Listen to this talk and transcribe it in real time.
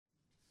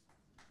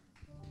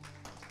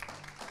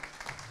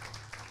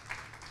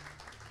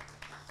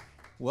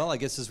Well, I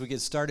guess as we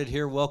get started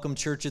here, welcome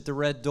Church at the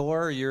Red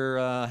Door. You're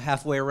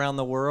halfway around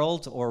the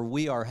world, or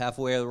we are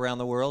halfway around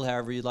the world,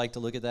 however you'd like to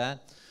look at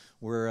that.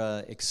 We're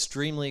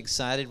extremely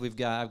excited.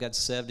 I've got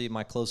 70 of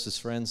my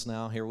closest friends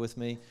now here with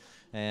me,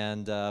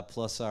 and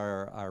plus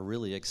our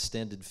really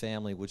extended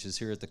family, which is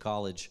here at the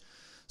college.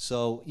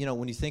 So,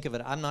 when you think of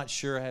it, I'm not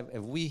sure,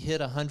 have we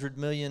hit 100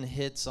 million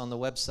hits on the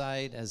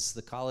website as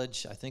the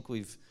college? I think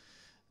we've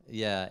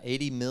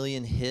 80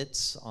 million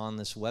hits on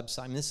this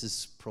website. I mean, this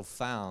is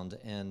profound,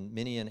 and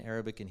many in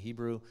Arabic and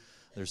Hebrew.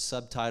 They're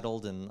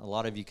subtitled, and a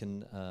lot of you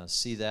can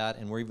see that.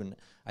 And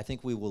I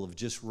think we will have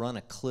just run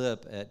a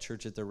clip at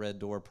Church at the Red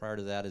Door prior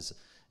to that as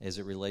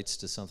it relates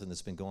to something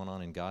that's been going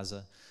on in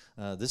Gaza.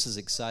 This is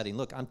exciting.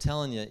 Look, I'm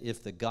telling you,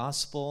 if the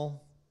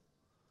gospel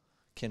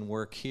can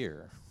work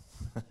here,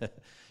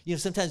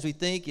 sometimes we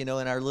think, in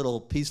our little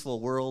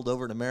peaceful world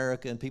over in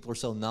America, and people are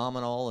so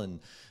nominal,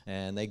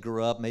 and they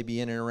grew up maybe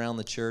in and around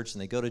the church,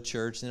 and they go to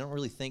church, and they don't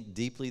really think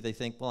deeply. They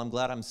think, well, I'm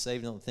glad I'm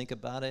saved. They don't think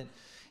about it.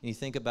 And you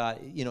think about,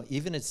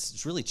 even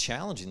it's really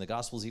challenging. The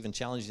gospel is even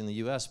challenging in the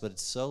U.S.,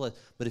 but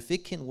but if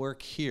it can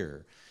work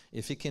here,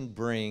 if it can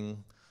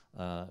bring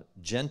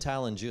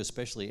Gentile and Jew,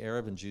 especially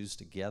Arab and Jews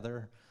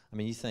together, I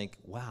mean, you think,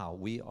 wow,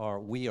 we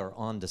are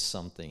onto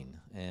something,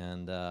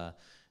 and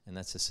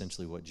that's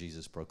essentially what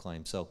Jesus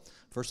proclaimed. So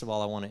first of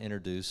all, I want to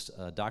introduce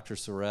Dr.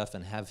 Saref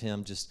and have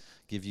him just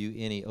give you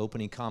any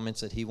opening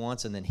comments that he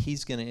wants, and then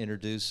he's going to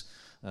introduce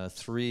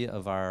three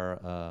of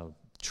our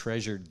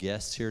treasured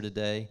guests here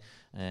today,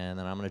 and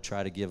then I'm going to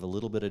try to give a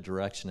little bit of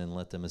direction and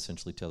let them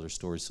essentially tell their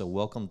stories. So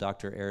welcome,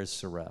 Dr. Erez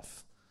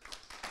Saref.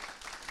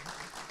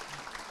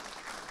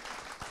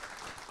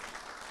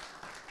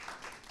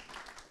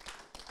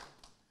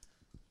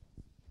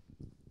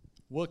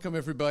 Welcome,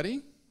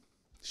 everybody.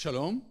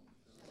 Shalom.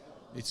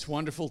 It's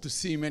wonderful to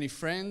see many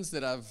friends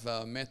that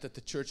I've met at the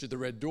Church at the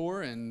Red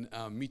Door and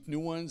meet new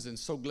ones, and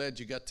so glad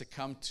you got to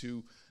come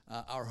to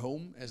our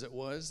home, as it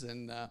was.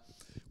 And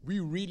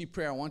we really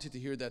pray, I want you to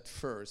hear that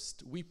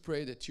first. We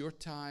pray that your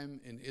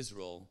time in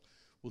Israel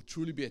will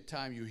truly be a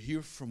time you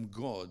hear from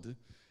God,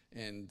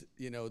 and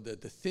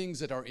the things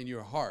that are in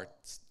your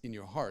hearts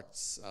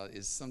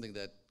is something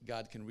that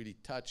God can really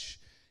touch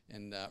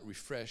and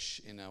refresh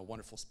in a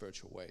wonderful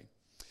spiritual way.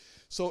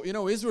 So,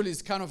 Israel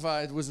is kind of,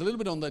 it was a little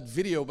bit on that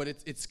video, but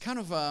it's kind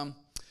of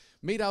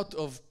made out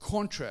of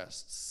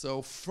contrasts.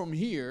 So from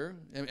here,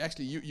 and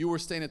actually you were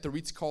staying at the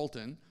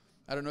Ritz-Carlton.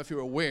 I don't know if you're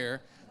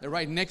aware that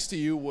right next to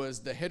you was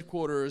the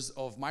headquarters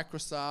of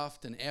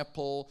Microsoft and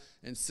Apple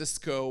and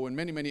Cisco and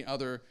many, many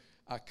other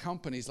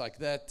companies like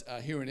that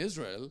here in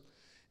Israel.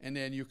 And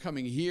then you're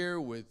coming here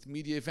with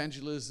media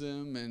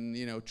evangelism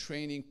and,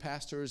 training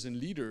pastors and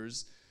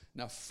leaders.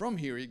 Now from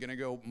here, you're going to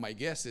go, my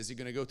guess is you're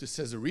going to go to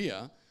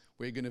Caesarea,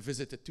 where you're going to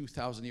visit the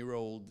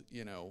 2,000-year-old,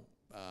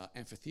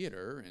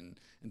 amphitheater, and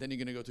then you're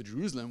going to go to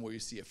Jerusalem, where you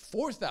see a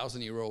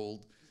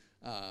 4,000-year-old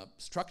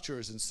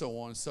structures and so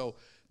on. So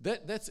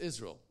that's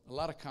Israel. A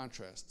lot of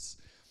contrasts,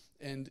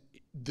 and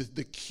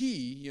the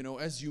key,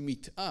 as you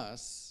meet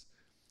us,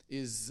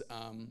 is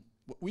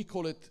we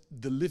call it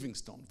the living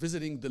stone,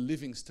 visiting the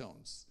living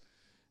stones,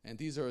 and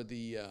these are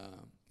the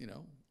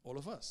all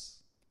of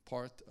us,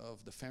 part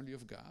of the family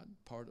of God,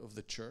 part of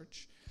the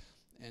church.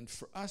 And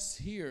for us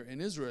here in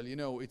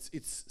Israel,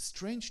 it's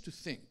strange to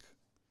think,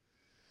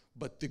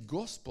 but the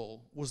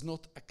gospel was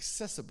not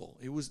accessible.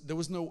 There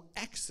was no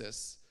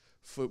access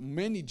for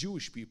many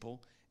Jewish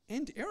people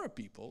and Arab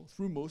people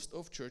through most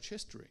of church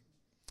history.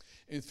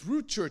 And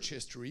through church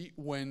history,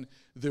 when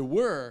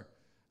God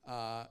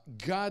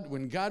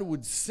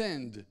would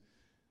send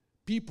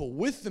people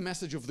with the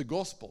message of the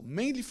gospel,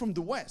 mainly from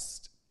the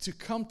West, to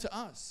come to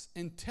us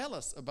and tell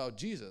us about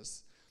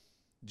Jesus,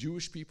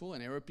 Jewish people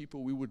and Arab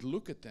people, we would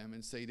look at them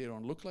and say, they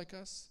don't look like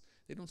us,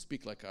 they don't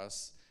speak like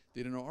us,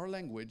 they don't know our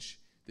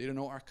language, they don't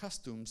know our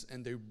customs,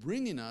 and they're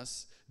bringing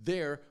us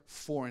their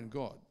foreign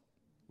God,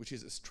 which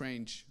is a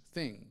strange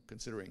thing,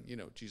 considering,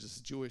 Jesus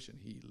is Jewish and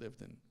he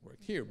lived and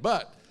worked here.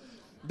 But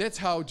that's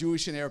how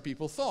Jewish and Arab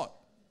people thought.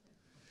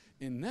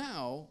 And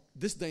now,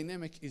 this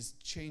dynamic is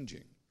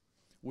changing,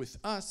 with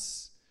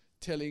us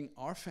telling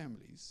our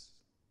families,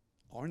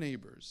 our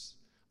neighbors,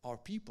 our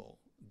people,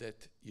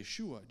 that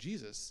Yeshua,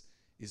 Jesus,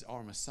 is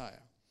our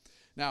Messiah.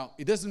 Now,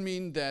 it doesn't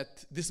mean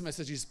that this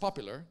message is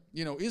popular.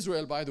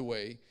 Israel, by the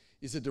way,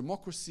 is a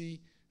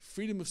democracy,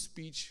 freedom of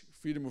speech,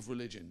 freedom of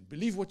religion.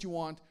 Believe what you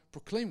want,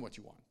 proclaim what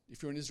you want,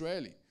 if you're an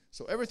Israeli.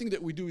 So everything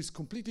that we do is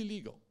completely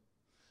legal.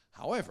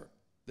 However,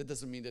 that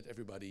doesn't mean that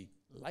everybody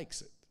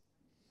likes it.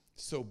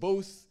 So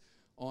both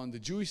on the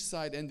Jewish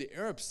side and the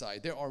Arab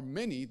side, there are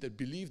many that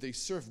believe they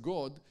serve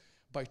God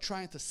by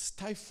trying to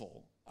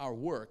stifle our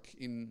work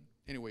in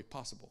any way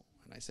possible.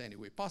 And I say any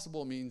way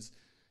possible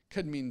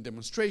could mean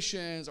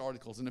demonstrations,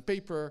 articles in the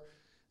paper,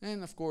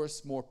 and of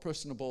course more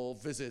personable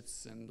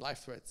visits and life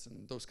threats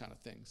and those kind of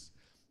things.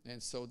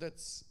 And so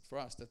that's, for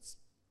us,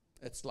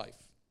 that's life.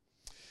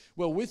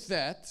 Well, with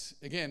that,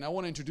 again, I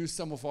want to introduce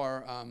some of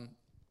our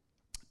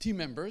team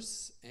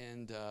members,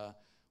 and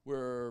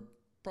we're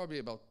probably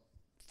about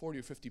 40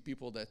 or 50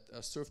 people that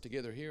serve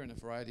together here in a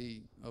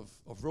variety of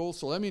roles.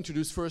 So let me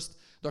introduce first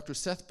Dr.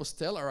 Seth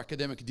Postel, our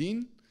academic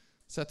dean.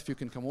 Seth, if you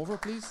can come over,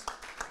 please.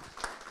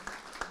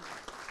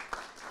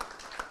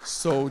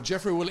 So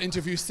Jeffrey will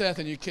interview Seth,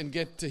 and you can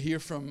get to hear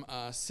from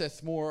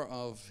Seth more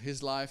of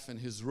his life and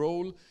his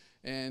role.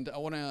 And I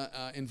want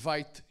to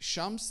invite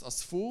Shams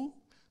Asfou,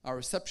 our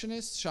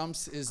receptionist.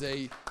 Shams is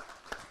an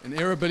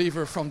Arab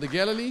believer from the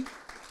Galilee.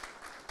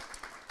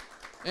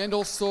 And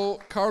also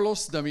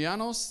Carlos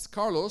Damianos.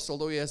 Carlos,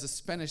 although he has a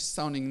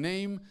Spanish-sounding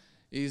name,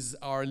 is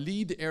our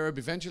lead Arab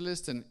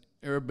evangelist and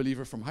Arab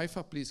believer from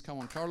Haifa. Please come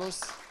on,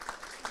 Carlos.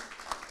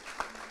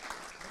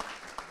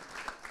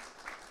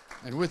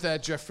 And with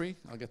that, Jeffrey,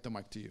 I'll get the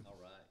mic to you. All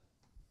right.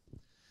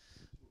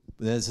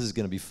 This is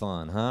going to be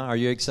fun, huh? Are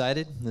you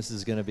excited? This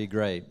is going to be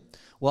great.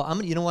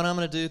 Well, you know what I'm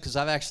going to do? Because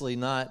I've actually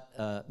not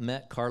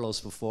met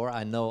Carlos before.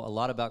 I know a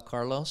lot about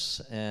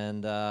Carlos,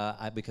 and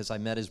because I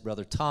met his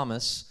brother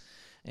Thomas.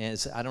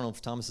 And I don't know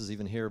if Thomas is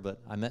even here, but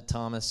I met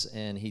Thomas,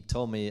 and he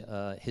told me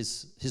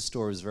his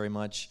story was very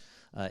much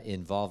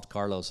involved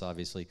Carlos,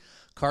 obviously.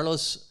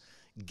 Carlos,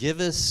 give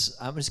us,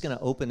 I'm just going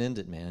to open-end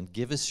it, man.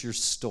 Give us your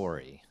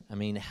story. I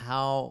mean,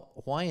 how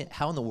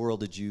in the world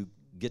did you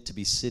get to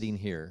be sitting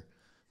here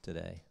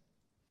today?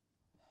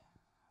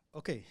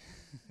 Okay.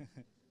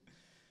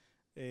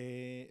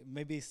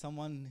 Maybe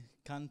someone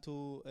can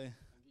to...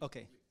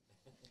 okay.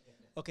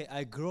 Okay,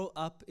 I grew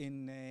up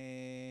in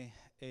a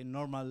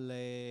normal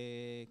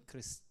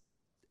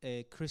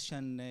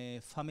Christian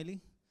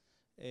family.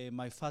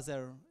 My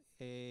father,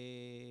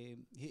 he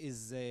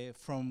is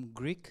from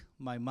Greek.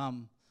 My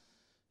mom,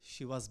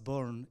 she was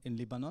born in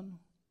Lebanon.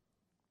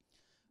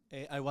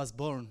 I was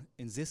born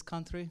in this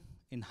country,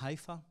 in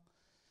Haifa.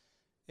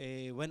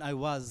 When I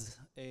was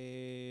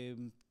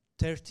 14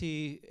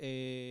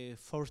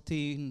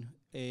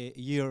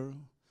 year,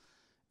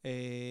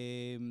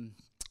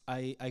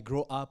 I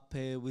grew up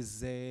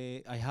with,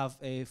 I have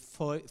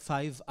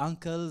 5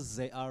 uncles.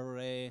 They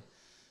are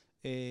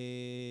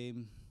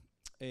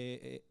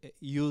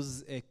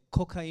use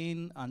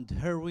cocaine and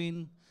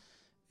heroin.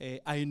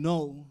 I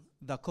know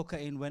the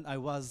cocaine when I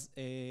was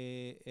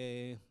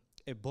a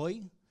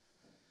boy.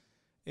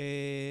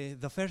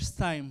 The first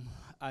time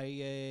I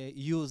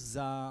used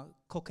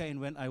cocaine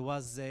when I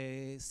was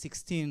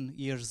 16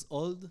 years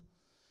old.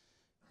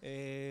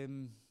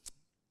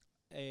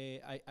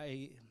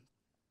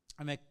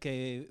 I make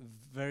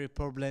very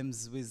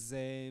problems with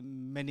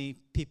many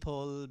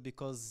people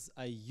because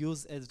I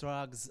use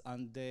drugs,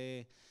 and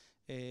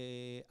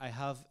I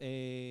have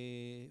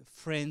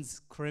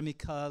friends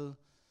criminal.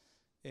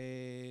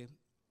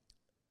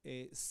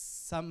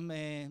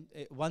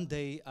 One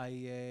day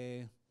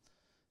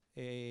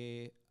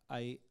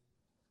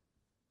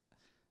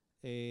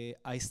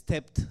I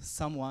stepped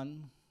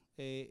someone.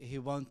 He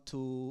want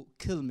to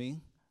kill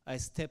me. I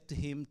stepped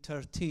him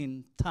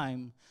 13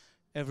 times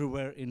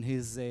everywhere in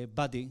his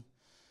body.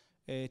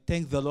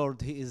 Thank the Lord,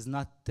 he is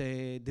not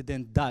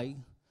didn't die.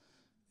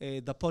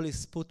 The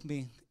police put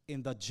me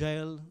in the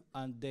jail,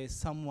 and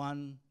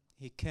someone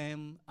he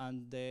came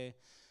and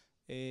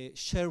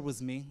shared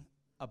with me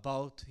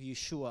about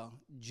Yeshua,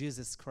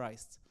 Jesus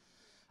Christ.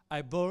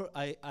 I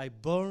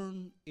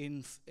born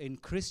in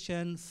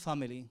Christian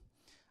family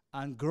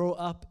and grow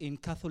up in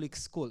Catholic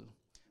school.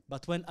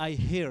 But when I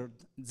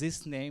heard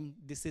this name,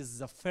 this is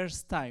the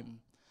first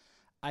time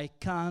I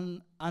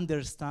can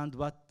understand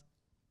what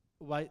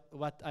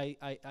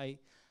I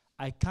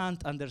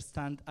can't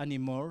understand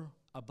anymore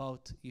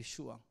about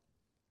Yeshua.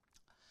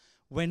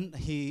 When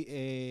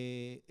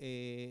he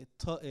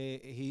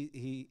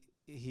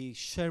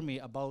shared me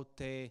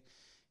about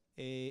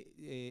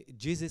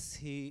Jesus,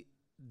 he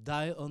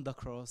died on the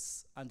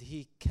cross, and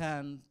he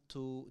can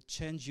to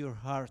change your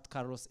heart,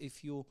 Carlos,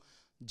 if you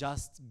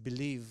just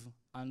believe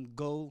and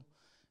go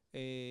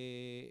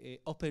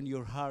open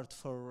your heart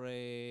for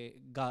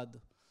God.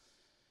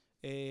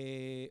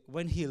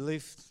 When he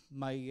left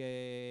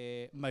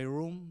my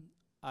room,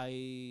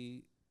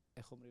 I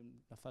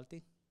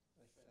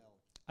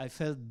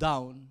fell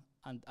down,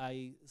 and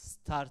I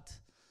start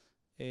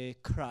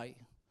cry,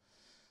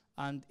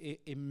 and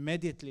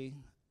immediately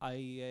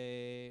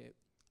I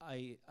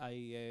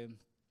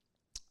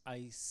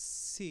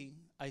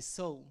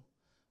saw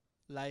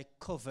like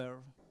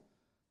cover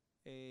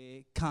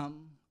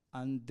come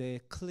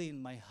and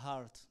clean my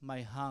heart,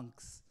 my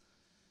hands,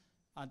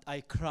 and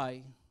I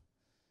cry.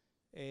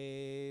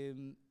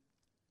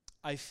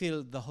 I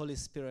feel the Holy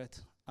Spirit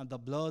and the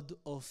blood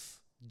of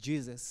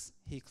Jesus.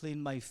 He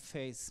cleaned my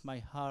face, my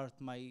heart,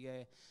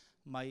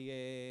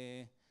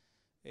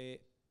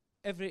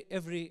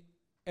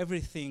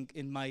 everything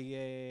in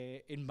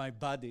my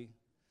body.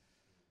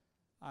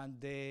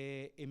 And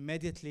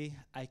immediately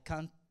I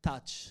can't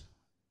touch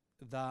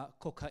the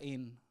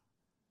cocaine.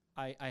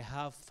 I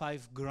have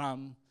 5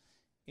 grams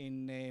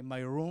in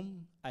my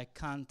room. I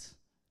can't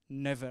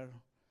never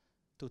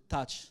to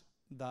touch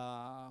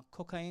the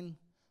cocaine.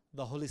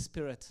 The Holy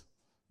Spirit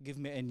give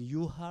me a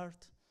new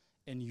heart,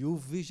 a new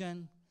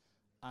vision,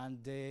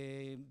 and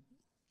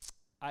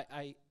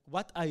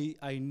what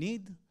I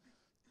need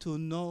to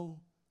know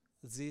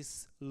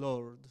this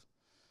Lord.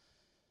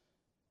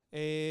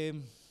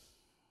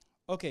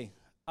 Okay,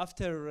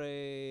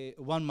 after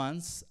 1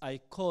 month, I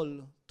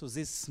call to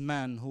this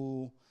man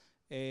who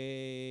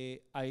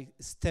I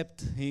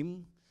stepped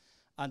him,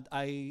 and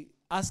I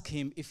asked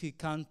him if he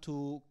can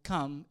to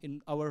come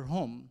in our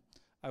home.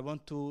 I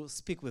want to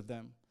speak with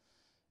them.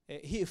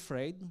 He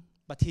afraid,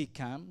 but he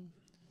came.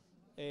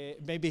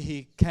 Maybe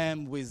he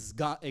came with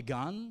a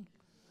gun.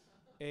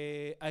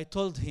 I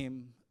told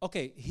him,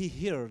 okay, he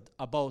heard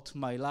about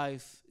my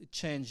life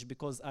change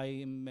because I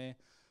am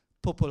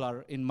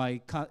popular in my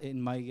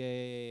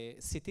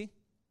city.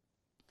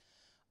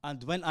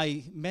 And when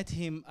I met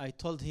him, I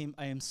told him,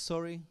 I am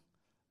sorry.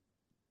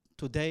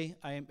 Today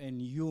I am a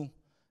new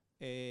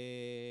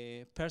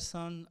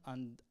person,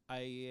 and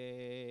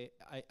I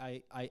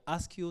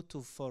ask you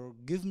to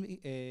forgive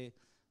me.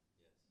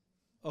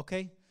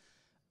 Okay?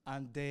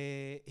 And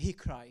he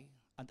cried,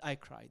 and I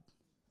cried.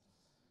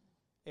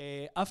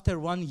 After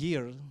 1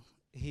 year,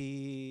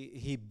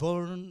 he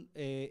born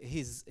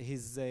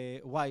his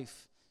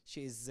wife.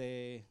 She is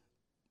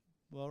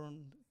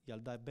born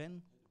Yalda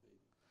Ben.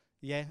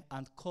 Yeah,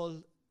 and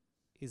call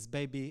his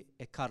baby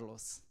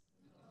Carlos,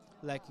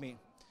 like me.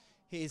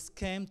 He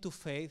came to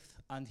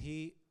faith, and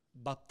he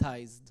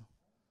baptized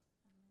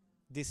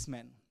this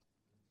man.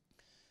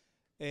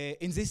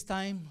 In this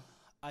time,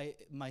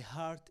 my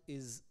heart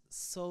is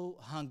so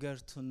hunger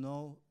to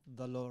know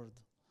the Lord,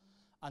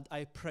 and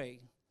I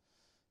pray.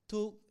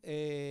 Two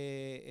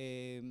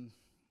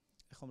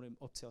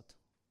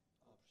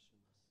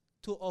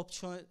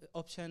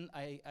option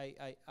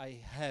I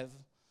have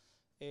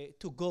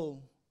to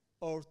go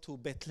or to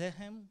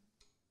Bethlehem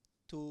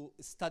to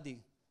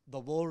study the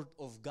Word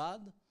of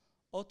God,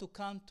 or to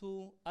come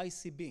to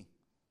ICB,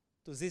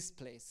 to this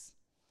place.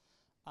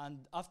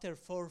 And after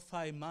 4 or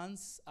 5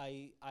 months,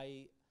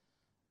 I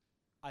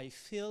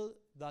feel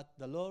that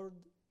the Lord,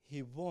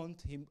 He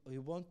want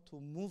to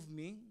move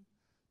me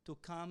to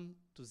come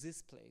to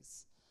this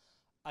place.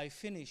 I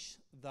finished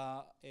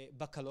the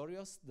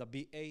baccalaureate, the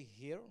BA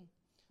here.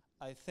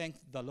 I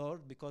thank the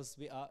Lord because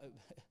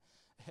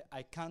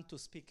I can to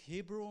speak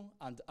Hebrew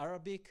and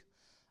Arabic,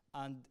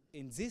 and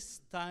in this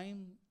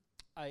time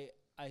I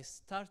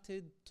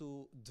started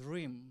to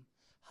dream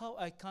how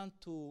I can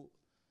to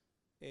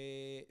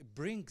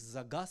bring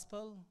the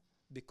gospel,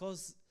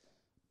 because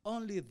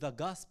only the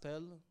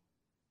gospel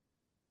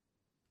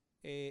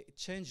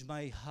changed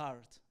my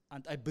heart,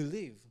 and I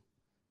believe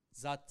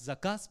that the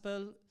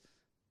gospel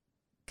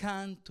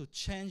can to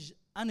change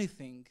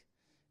anything,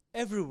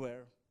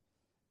 everywhere,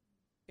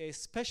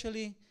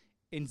 especially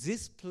in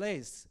this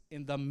place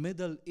in the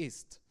Middle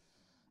East.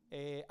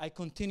 I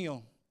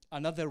continue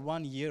another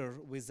 1 year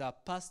with a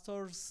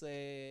pastor's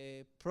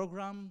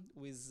program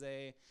with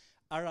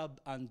Arab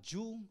and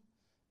Jew.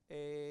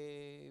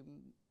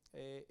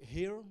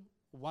 Here,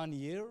 1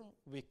 year,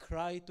 we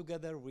cry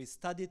together, we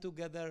study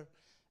together,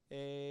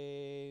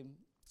 and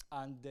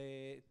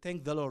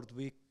thank the Lord.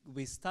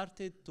 We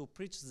started to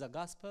preach the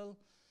gospel,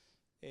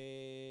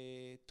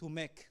 we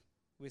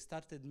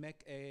started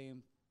make a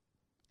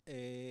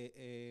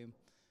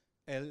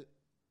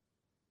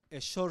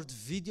short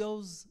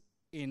videos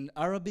in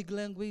Arabic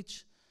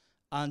language,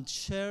 and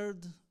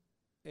shared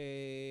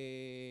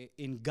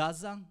in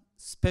Gaza,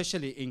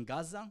 especially in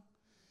Gaza,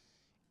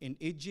 in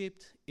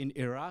Egypt, in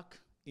Iraq,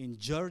 in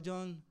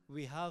Jordan.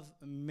 We have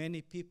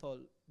many people.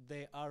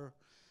 They are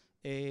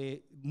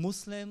a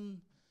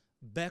Muslim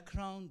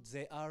background.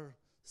 They are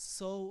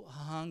so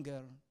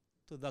hunger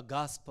to the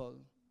gospel.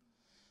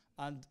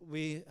 And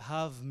we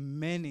have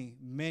many,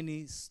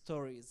 many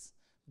stories,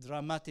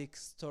 dramatic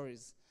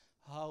stories,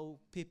 how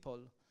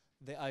people,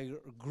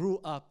 grew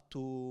up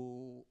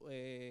to,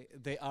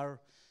 they are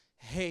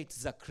hate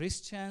the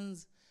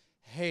Christians,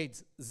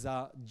 hate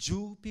the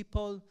Jew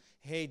people,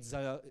 hate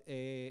the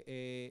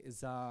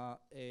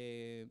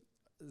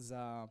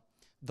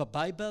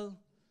Bible,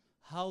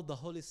 how the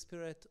Holy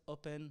Spirit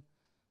opened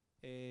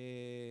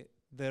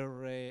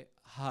their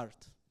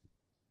heart.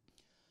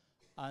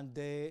 And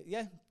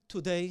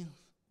today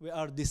we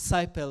are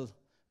disciple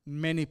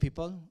many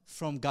people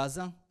from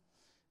Gaza.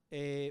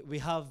 We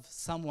have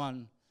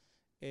someone,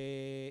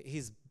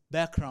 his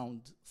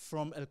background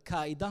from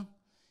Al-Qaeda.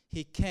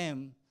 He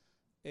came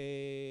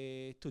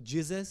to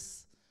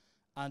Jesus,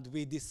 and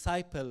we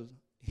disciple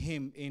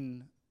him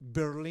in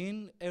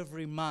Berlin.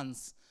 Every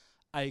month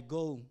I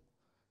go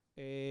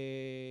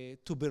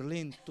to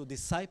Berlin to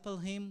disciple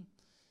him.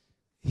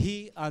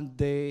 He and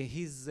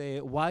his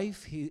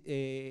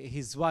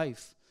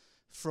wife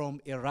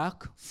from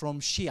Iraq, from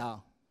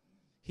Shia.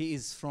 He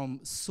is from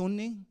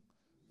Sunni,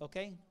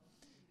 okay?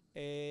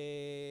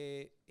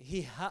 He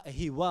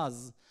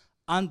was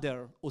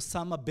under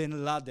Osama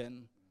bin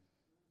Laden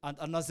and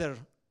another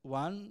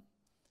one.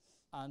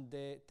 And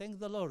thank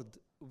the Lord,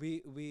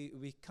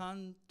 we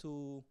can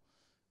to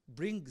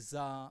bring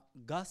the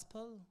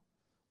gospel.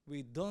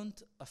 We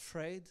don't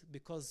afraid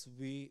because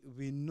we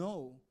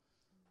know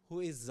who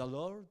is the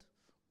Lord.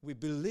 We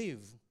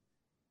believe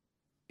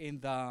in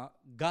the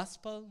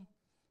gospel,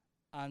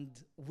 and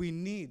we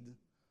need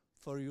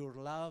for your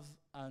love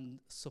and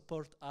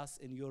support us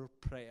in your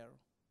prayer.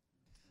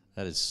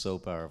 That is so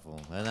powerful.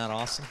 Isn't that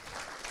awesome?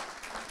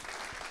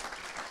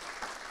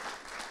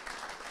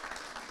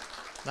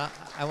 Now,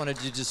 I wanted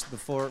to just,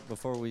 before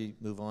we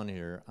move on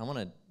here, I want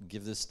to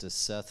give this to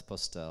Seth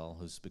Postel,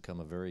 who's become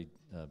a very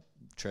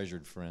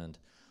treasured friend.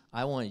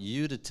 I want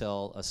you to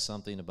tell us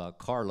something about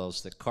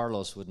Carlos that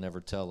Carlos would never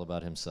tell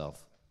about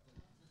himself.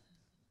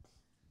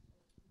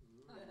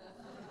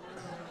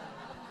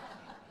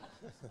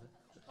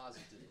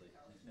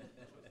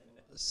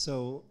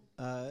 So,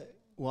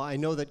 well, I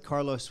know that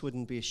Carlos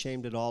wouldn't be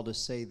ashamed at all to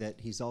say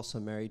that he's also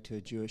married to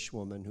a Jewish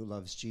woman who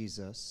loves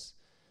Jesus.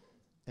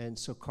 And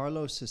so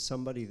Carlos is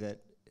somebody that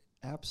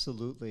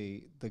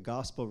absolutely, the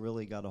gospel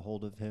really got a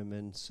hold of him.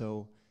 And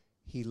so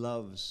he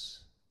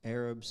loves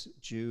Arabs,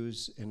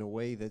 Jews in a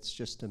way that's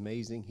just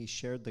amazing. He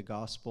shared the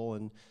gospel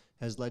and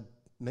has led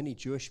many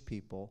Jewish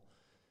people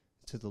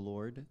to the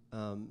Lord.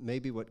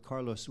 Maybe what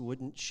Carlos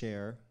wouldn't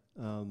share,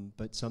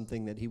 but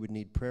something that he would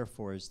need prayer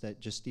for, is that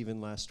just even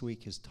last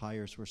week his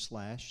tires were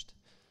slashed.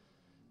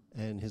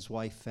 And his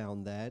wife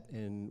found that,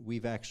 and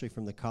we've actually,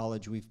 from the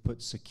college, we've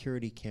put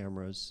security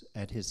cameras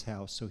at his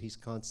house, so he's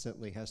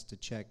constantly has to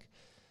check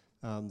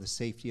the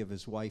safety of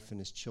his wife and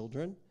his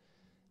children.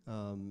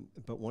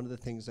 But one of the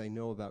things I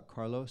know about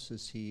Carlos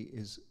is he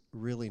is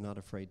really not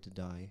afraid to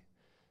die.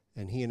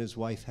 And he and his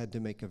wife had to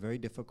make a very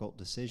difficult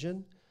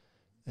decision,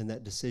 and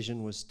that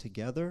decision was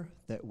together,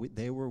 that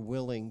they were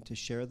willing to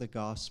share the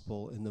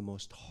gospel in the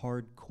most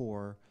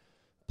hardcore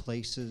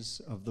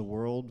places of the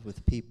world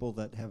with people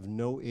that have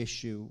no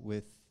issue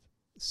with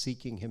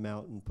seeking him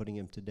out and putting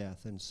him to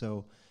death. And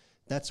so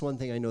that's one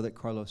thing I know that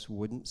Carlos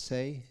wouldn't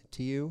say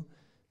to you,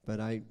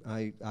 but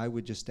I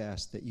would just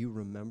ask that you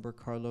remember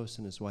Carlos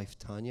and his wife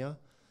Tanya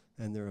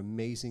and their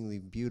amazingly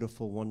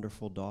beautiful,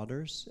 wonderful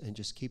daughters, and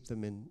just keep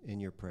them in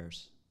your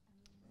prayers.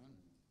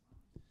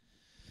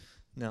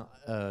 Now,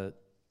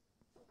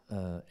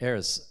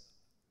 Erez,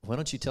 why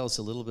don't you tell us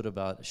a little bit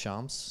about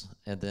Shams,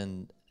 and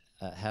then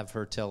have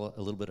her tell a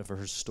little bit of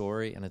her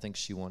story, and I think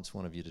she wants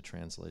one of you to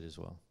translate as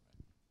well.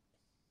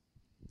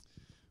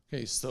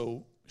 Okay,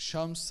 so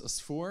Shams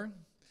Asfour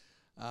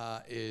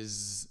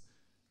is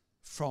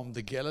from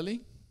the Galilee.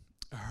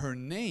 Her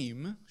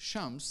name,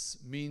 Shams,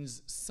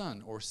 means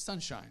sun or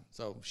sunshine.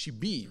 So she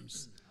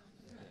beams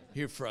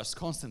here for us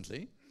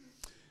constantly.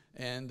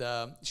 And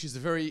she's a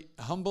very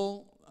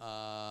humble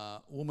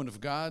woman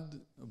of God,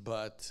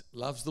 but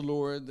loves the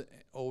Lord,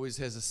 always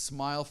has a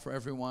smile for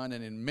everyone,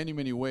 and in many,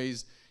 many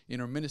ways, in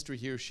our ministry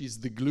here, she's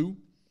the glue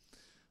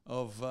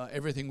of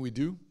everything we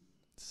do.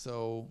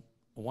 So,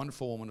 a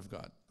wonderful woman of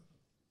God.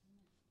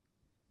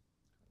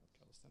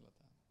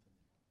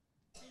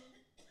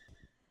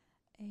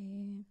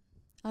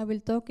 I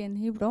will talk in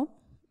Hebrew,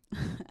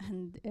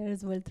 and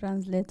Erez will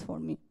translate for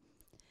me.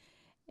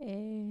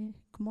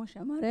 כמו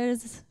שאמר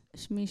ארז,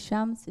 שמי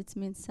שמס, it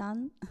means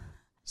sun.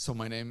 So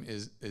my name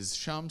is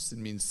Shams, it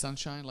means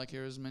sunshine, like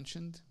Erez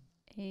mentioned.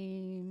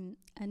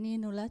 אני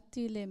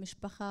נולדתי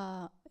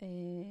למשפחה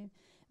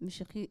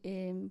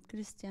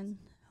קריסטיאן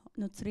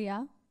נוצריה,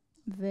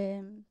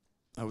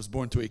 I was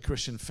born to a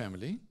Christian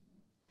family.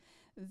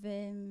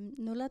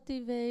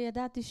 ונולדתי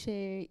וידעתי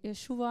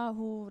שישוע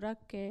הוא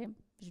רק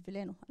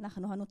בשבילנו,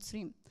 אנחנו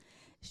הנוצרים.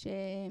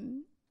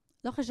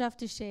 שלא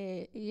חשבתי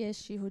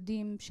שיש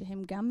יהודים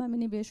שהם גם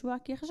מאמינים בישוע,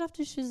 כי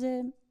חשבתי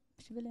שזה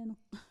בשבילנו.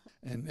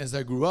 And as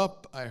I grew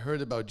up, I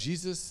heard about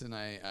Jesus, and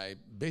I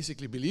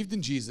basically believed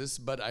in Jesus,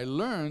 but I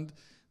learned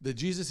that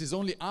Jesus is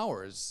only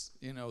ours,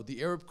 you know,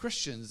 the Arab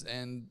Christians,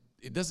 and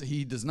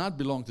he does not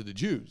belong to the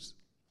Jews.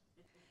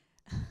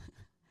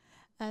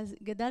 אז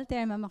גדלתי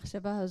עם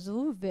המחשבה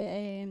הזו,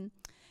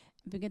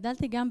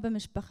 וגדלתי גם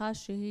במשפחה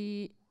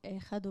שהיא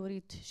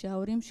חד-הורית,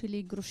 שההורים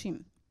שלי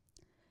גרושים.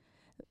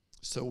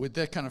 So with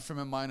that kind of frame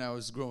of mind, I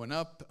was growing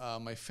up.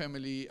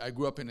 I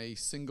grew up in a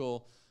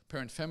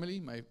single-parent family.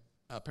 My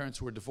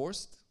parents were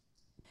divorced.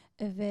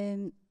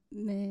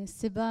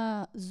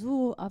 ומסיבה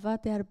זו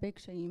עברתי הרבה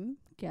קשיים,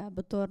 כי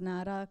בתור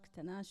נערה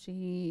קטנה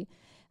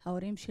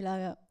ההורים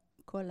שלה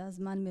כל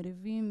הזמן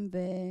מריבים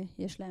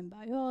ויש להם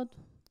בעיות,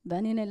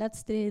 ואני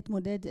נאלצתי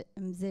להתמודד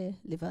עם זה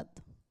לבד.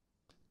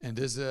 And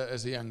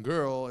as a young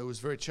girl, it was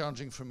very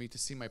challenging for me to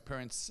see my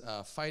parents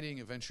fighting,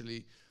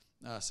 eventually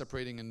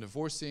separating and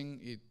divorcing.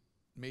 It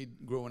made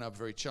growing up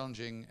very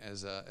challenging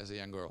as a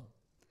young girl.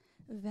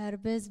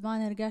 והרבה זמן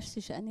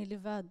הרגשתי שאני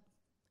לבד.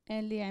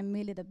 אין לי עם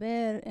מי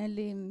לדבר, אין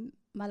לי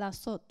מה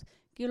לעשות.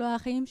 כאילו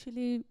החיים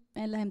שלי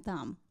אין להם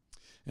טעם.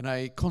 And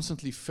I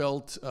constantly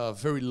felt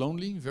very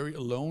lonely, very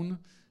alone,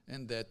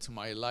 and that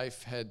my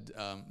life had,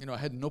 I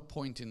had no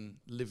point in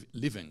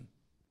living.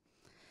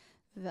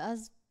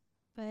 ואז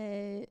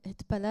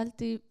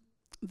התפללתי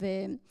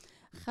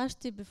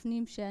וחשתי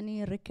בפנים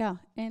שאני ריקה.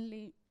 אין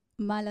לי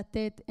מה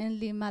לתת, אין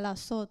לי מה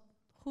לעשות,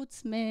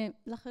 חוץ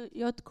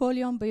מלחיות כל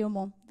יום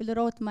ביומו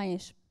ולראות מה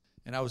יש.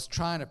 And I was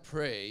trying to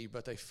pray,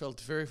 but I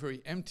felt very,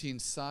 very empty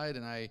inside,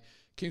 and I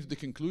came to the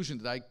conclusion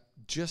that I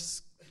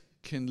just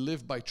can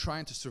live by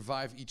trying to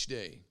survive each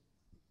day.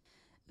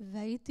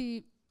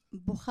 והייתי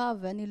בוכה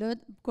ואני לא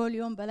יודעת, כל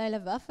יום בלילה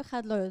ואף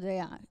אחד לא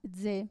יודע את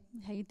זה,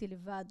 הייתי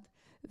לבד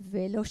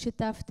ולא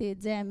שיתפתי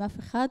את זה עם אף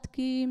אחד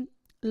כי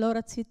לא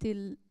רציתי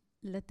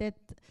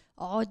לתת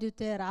עוד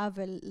יותר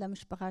עוול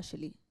למשפחה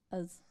שלי.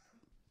 אז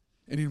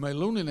And in my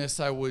loneliness,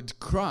 I would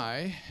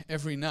cry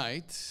every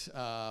night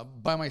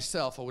by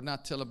myself. I would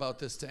not tell about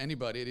this to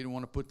anybody. I didn't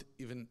want to put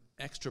even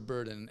extra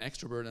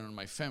burden on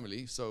my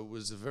family. So it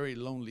was a very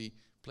lonely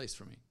place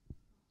for me.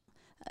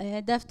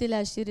 העדפתי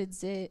להשאיר את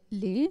זה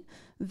לי,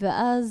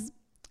 ואז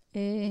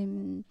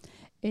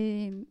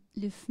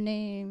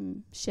לפני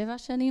 7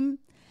 שנים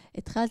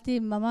התחלתי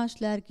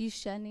ממש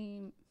להרגיש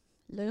שאני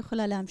לא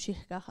יכולה להמשיך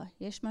ככה.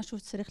 יש משהו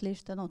שצריך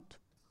להשתנות.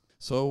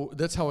 So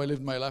that's how I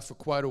lived my life for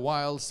quite a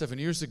while. 7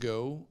 years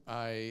ago,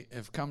 I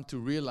have come to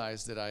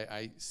realize that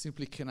I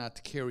simply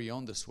cannot carry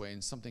on this way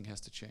and something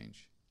has to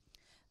change.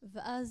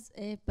 ואז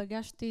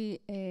פגשתי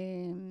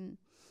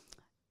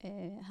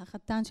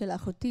החתן של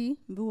אחותי,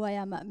 והוא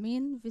היה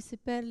מאמין,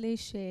 וסיפר לי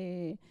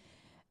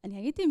שאני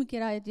הייתי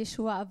מכירה את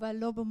ישוע, אבל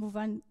לא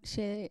במובן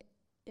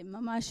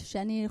שממש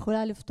שאני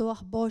יכולה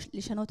לפתוח בו,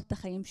 לשנות את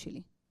החיים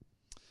שלי.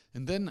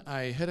 And then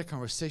I had a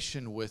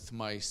conversation with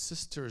my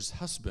sister's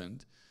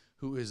husband,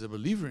 who is a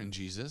believer in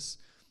Jesus,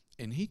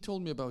 and he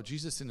told me about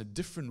Jesus in a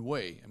different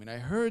way. I mean, I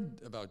heard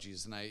about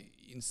Jesus, and I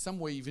in some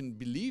way even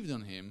believed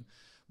on him,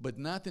 but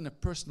not in a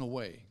personal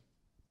way.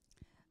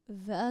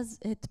 ואז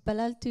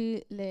התפללתי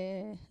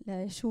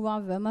לישוע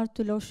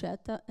ואמרתי לו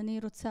שאני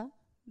רוצה,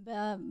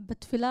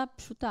 בתפילה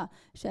פשוטה,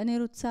 שאני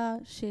רוצה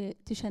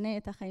שתשנה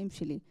את החיים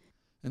שלי.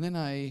 And then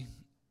I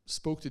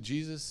spoke to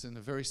Jesus in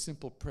a very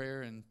simple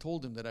prayer and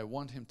told him that I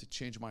want him to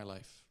change my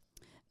life.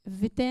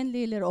 ותן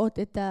לי לראות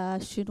את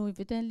השינוי,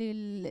 ותן לי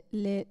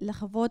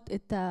לחוות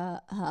את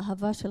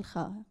האהבה שלך.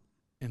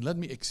 And let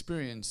me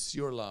experience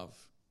your love.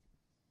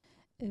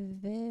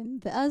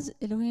 ואז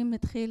אלוהים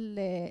התחיל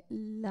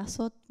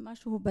לעשות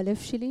משהו בלב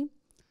שלי.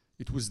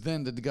 It was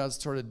then that God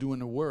started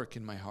doing a work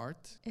in my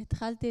heart.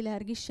 התחלתי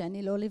להרגיש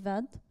שאני לא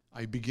לבד. I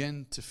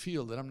began to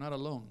feel that I'm not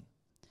alone.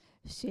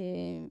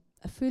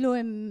 שאפילו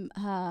אם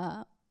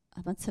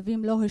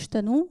המצבים לא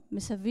השתנו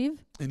מסביב.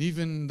 And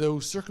even though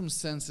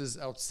circumstances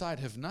outside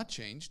have not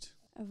changed,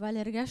 אבל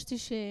הרגשתי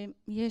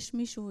שיש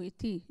מישהו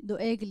איתי,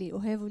 דואג לי,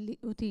 אוהב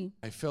אותי.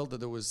 I felt that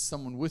there was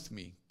someone with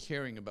me,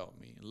 caring about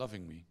me,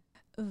 loving me.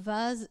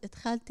 ואז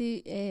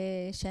התחלתי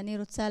שאני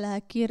רוצה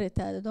להכיר את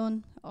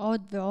האדון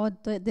עוד ועוד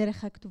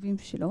דרך הכתובים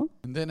שלו.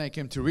 And then I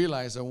came to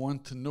realize I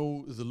want to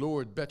know the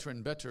Lord better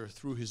and better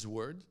through his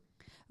word.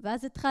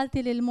 ואז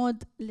התחלתי ללמוד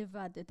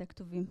לבד את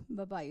הכתובים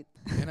בבית.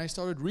 And I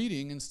started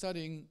reading and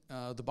studying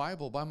the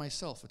Bible by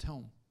myself at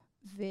home.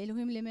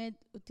 ואלוהים לימד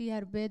אותי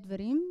הרבה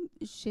דברים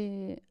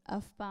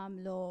שאף פעם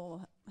לא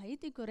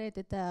הייתי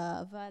קוראת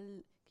אבל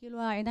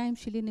כאילו העיניים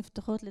שלי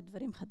נפתחות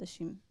לדברים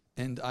חדשים.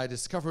 And I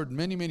discovered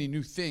many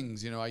new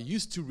things. You know, I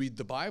used to read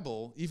the Bible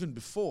even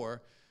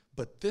before,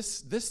 but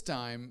this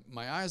time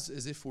my eyes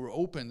as if were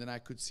opened and I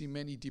could see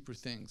many deeper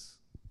things.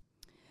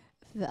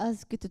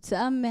 ואז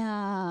כתוצאה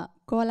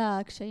מכל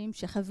הקשיים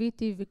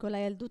שחוויתי וכל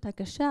הילדות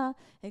הקשה,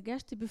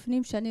 הרגשתי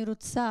בפנים שאני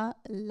רוצה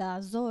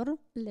לעזור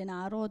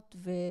לנערות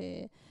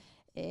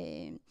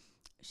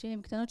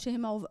שהן קטנות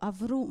שהם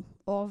עברו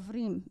או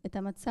עוברים את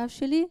המצב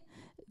שלי,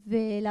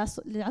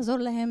 ולעזור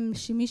להם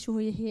שמישהו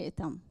יהיה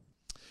איתם.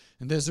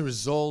 And as a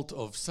result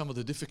of some of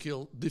the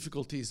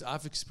difficulties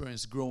I've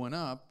experienced growing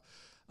up,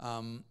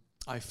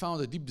 I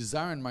found a deep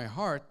desire in my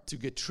heart to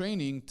get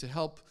training to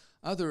help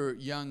other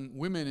young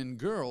women and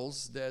girls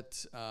that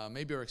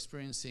maybe are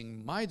experiencing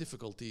my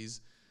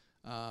difficulties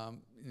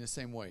in the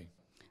same way.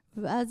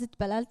 ואז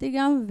התפללתי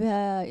גם,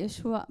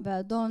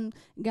 והאדון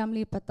גם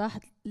לי פתח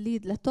לי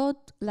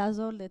דלתות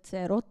לעזור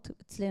לצעירות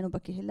אצלנו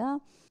בקהילה.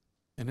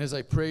 And as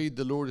I prayed,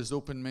 the Lord has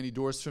opened many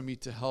doors for me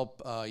to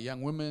help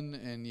young women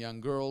and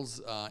young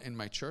girls in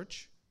my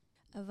church.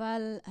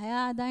 אבל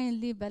היה עדיין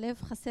לי בלב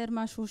חסר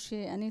משהו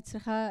שאני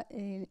צריכה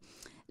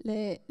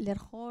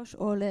לרכוש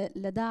או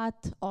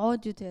לדעת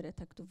עוד יותר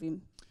את הכתובים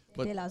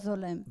כדי לעזור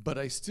להם. But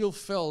I still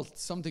felt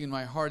something in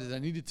my heart that I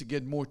needed to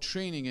get more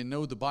training and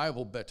know the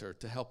Bible better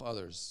to help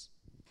others.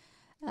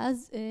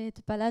 אז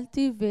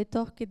התפללתי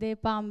ותוך כדי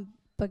פעם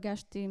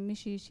פגשתי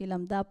מישהי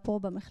שלמדה פה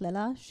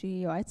במכללה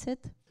שהיא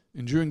יועצת.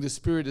 And during this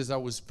period, as I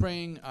was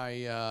praying, I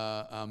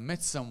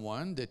met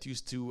someone that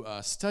used to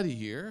study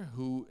here,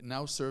 who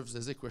now serves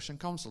as a Christian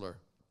counselor.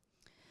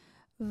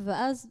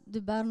 ואז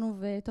דיברנו,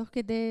 ותוך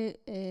כדי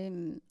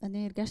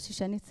אני הרגשתי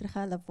שאני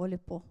צריכה לבוא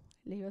לפה,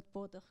 להיות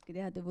פה תוך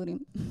כדי הדיבורים.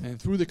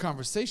 And through the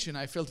conversation,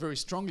 I felt very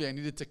strongly I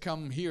needed to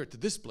come here to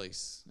this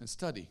place and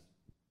study.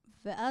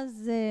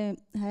 ואז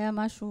היה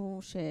משהו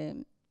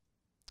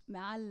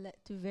מעל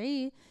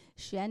טבעי,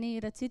 שאני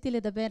רציתי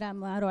לדבר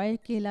עם הרועי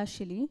קהילה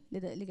שלי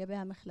לגבי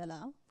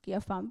המכללה, כי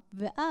אף פעם,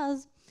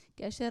 ואז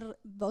כאשר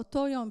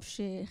באותו יום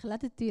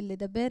שהחלטתי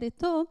לדבר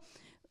איתו,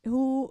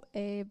 הוא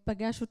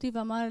פגש אותי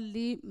ואמר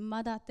לי,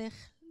 מה דעתך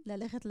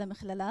ללכת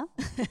למכללה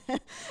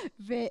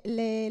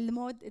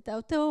וללמוד את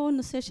אותו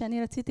נושא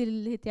שאני רציתי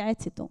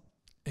להתייעץ איתו.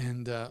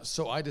 And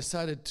so I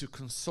decided to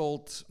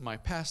consult my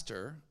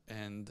pastor,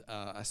 and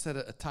I set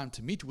a time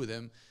to meet with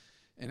him.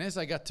 And as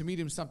I got to meet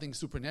him, something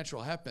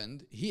supernatural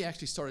happened. He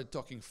actually started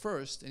talking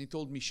first, and he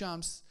told me,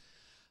 Shams,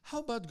 how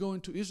about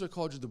going to Israel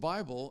College of the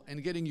Bible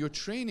and getting your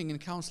training in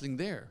counseling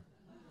there?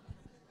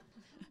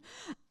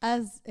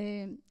 אז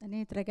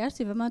אני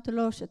התרגשתי ואמרתי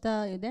לו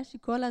שאתה יודע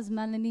שכל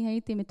הזמן אני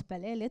הייתי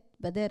מתפללת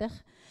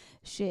בדרך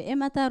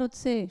שאם אתה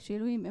רוצה,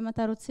 שאלוהים, אם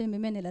אתה רוצה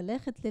ממני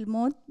ללכת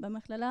ללמוד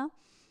במכללה,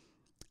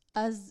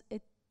 אז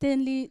תן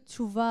לי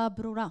תשובה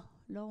ברורה,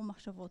 לא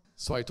מחשבות.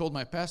 So I told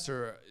my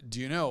pastor, do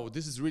you know,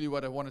 this is really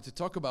what I wanted to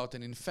talk about.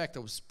 And in fact, I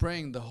was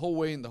praying the whole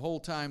way and the whole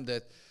time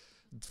that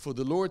for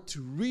the Lord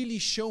to really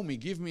show me,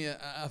 give me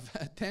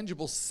a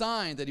tangible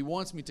sign that he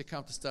wants me to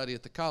come to study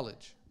at the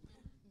college.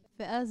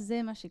 ואז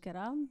זה מה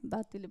שקרה,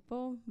 באתי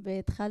לפה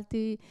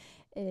והתחלתי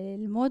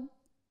ללמוד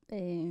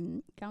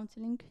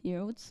counseling,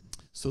 ייעוץ.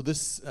 So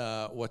this,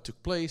 what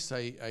took place,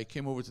 I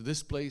came over to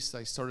this place,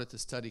 I started to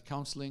study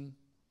counseling.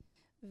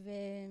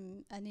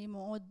 ואני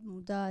מאוד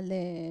מודה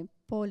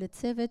לפה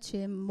לצוות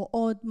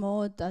שמאוד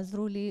מאוד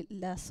עזרו לי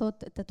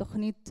לעשות את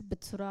התוכנית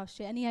בצורה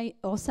שאני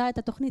עושה את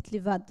התוכנית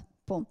לבד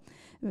פה.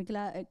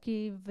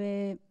 כי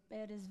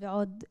וארז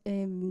ועוד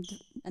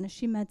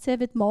אנשים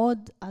מהצוות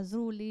מאוד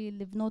עזרו לי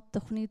לבנות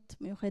תוכנית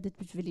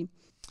מיוחדת בשבילי.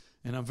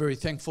 And I'm very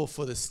thankful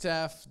for the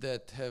staff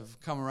that have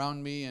come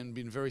around me and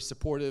been very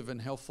supportive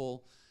and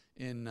helpful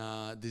in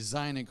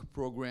designing a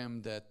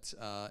program that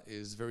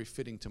is very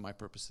fitting to my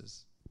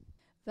purposes.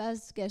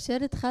 ואז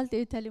כאשר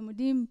התחלתי את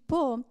הלימודים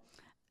פה,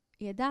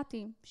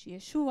 ידעתי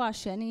שישוע,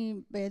 שאני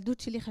בילדות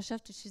שלי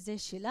חשבתי שזה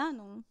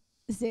שלנו,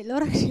 זה לא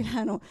רק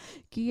שלנו,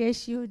 כי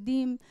יש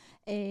יהודים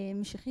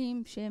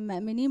משיחיים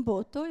שמאמינים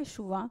באותו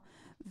ישוע,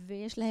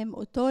 ויש להם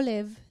אותו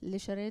לב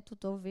לשרת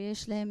אותו,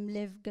 ויש להם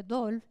לב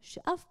גדול,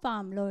 שאף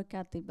פעם לא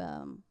הכרתי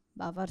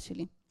בעבר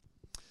שלי.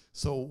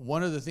 So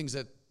one of the things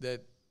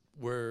that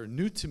were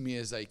new to me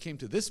as I came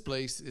to this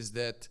place is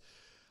that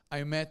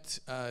I met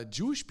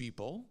Jewish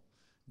people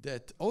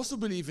that also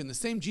believe in the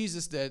same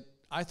Jesus that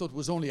I thought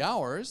was only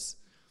ours,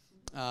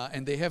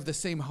 and they have the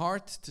same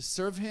heart to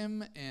serve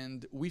him,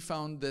 and we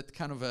found that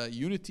kind of a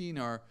unity in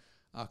our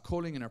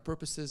calling and our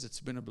purposes.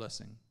 It's been a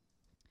blessing.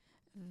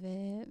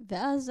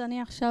 ואז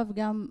אני עכשיו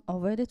גם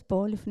עובדת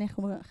פה לפני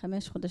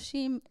 5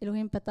 חודשים,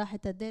 אלוהים פתח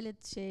את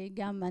הדלת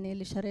שגם אני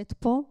לשרת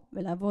פה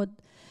ולעבוד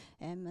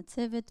עם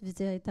הצוות,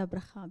 וזו הייתה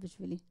ברכה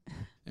בשבילי.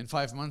 And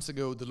 5 months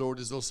ago, the Lord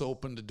has also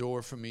opened the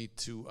door for me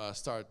to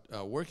start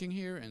working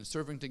here and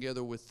serving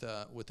together with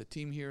the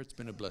team here. It's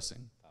been a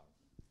blessing.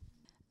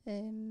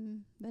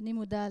 ואני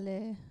מודה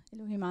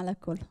לאלוהים על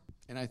הכל.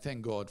 And I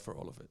thank God for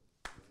all of it.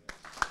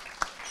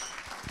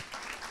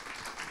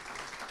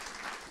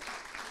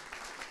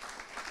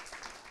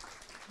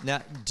 Now,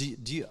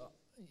 do you?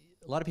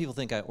 A lot of people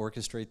think I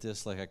orchestrate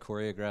this, like I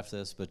choreograph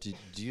this, but do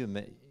you?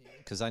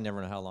 Because I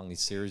never know how long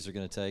these series are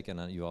going to take, and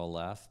you all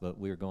laugh. But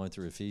we were going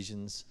through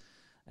Ephesians,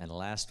 and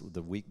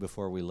the week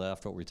before we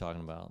left, what were we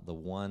talking about? The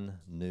one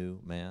new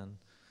man.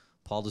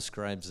 Paul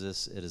describes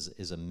this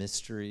as a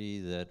mystery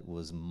that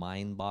was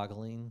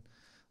mind-boggling,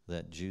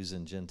 that Jews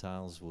and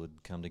Gentiles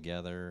would come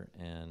together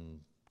and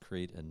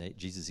create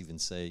Jesus even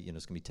say,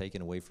 it's going to be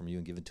taken away from you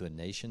and given to a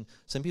nation.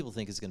 Some people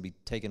think it's going to be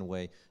taken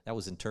away. That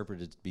was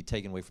interpreted to be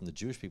taken away from the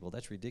Jewish people.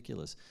 That's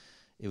ridiculous.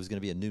 It was going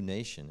to be a new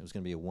nation. It was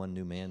going to be a one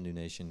new man, new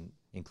nation,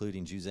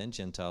 including Jews and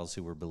Gentiles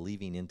who were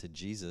believing into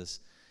Jesus,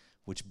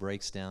 which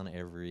breaks down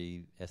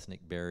every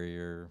ethnic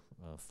barrier,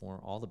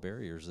 all the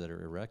barriers that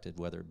are erected,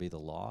 whether it be the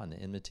law and the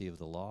enmity of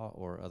the law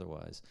or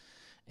otherwise.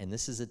 And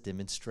this is a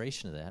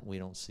demonstration of that. We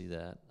don't see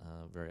that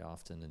very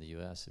often in the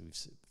U.S.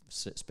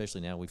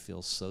 Especially now, we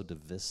feel so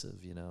divisive,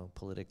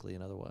 politically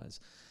and otherwise.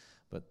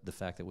 But the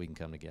fact that we can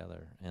come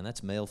together. And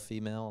that's male,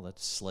 female,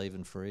 that's slave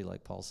and free,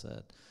 like Paul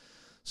said.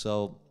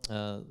 So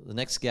the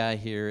next guy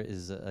here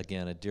is,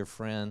 again, a dear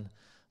friend,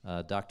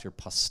 Dr.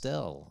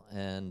 Postel.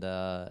 And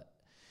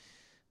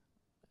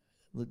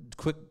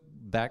quick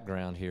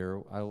background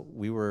here.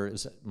 It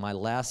was my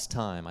last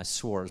time, I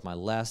swore, it was my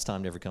last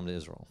time to ever come to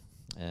Israel.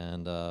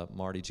 And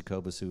Marty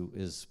Jacobus, who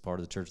is part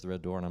of the Church of the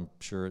Red Door, and I'm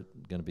sure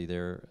going to be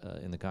there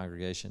in the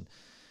congregation.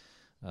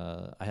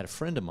 I had a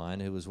friend of mine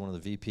who was one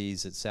of the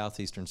VPs at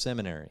Southeastern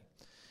Seminary.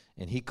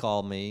 And he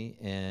called me,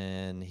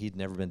 and he'd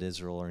never been to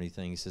Israel or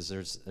anything. He says,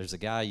 there's a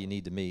guy you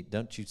need to meet.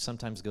 Don't you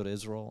sometimes go to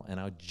Israel? And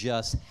I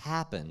just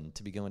happened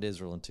to be going to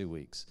Israel in 2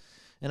 weeks.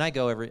 And I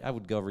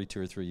would go every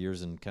 2 or 3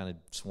 years and kind of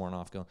sworn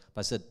off going.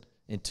 But I said,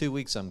 in 2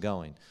 weeks I'm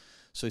going.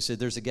 So he said,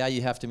 there's a guy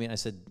you have to meet. And I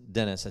said,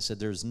 Dennis,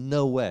 there's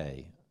no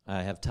way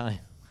I have time.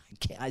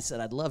 I said,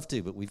 I'd love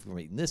to, but we're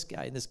meeting this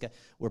guy and this guy.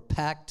 We're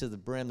packed to the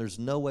brim. There's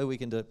no way we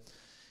can do it.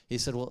 He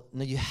said, well,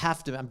 no, you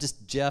have to. I'm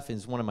just Jeff, and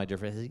he's one of my dear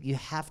friends. I said, you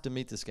have to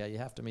meet this guy. You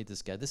have to meet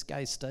this guy. This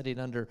guy studied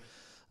under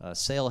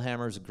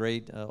Sailhammer's a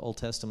great Old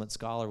Testament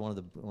scholar, one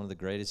of the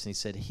greatest.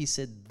 And he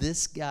said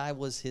this guy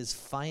was his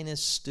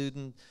finest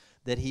student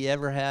that he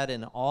ever had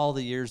in all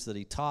the years that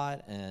he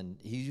taught, and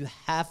you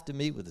have to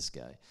meet with this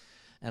guy.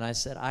 And I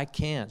said, I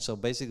can't. So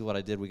basically what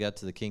I did, we got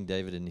to the King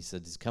David, and he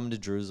said, he's coming to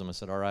Jerusalem. I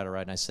said, all right.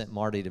 And I sent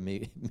Marty to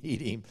meet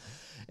him.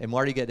 And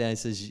Marty got down, he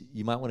says,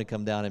 you might want to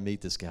come down and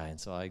meet this guy. And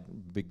so I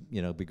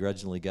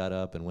begrudgingly got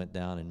up and went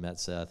down and met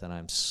Seth, and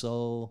I'm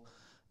so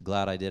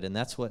glad I did. And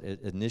that's what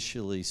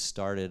initially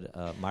started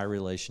my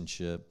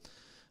relationship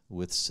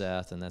with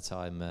Seth, and that's how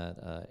I met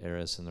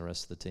Eris and the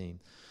rest of the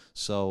team.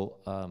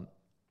 So,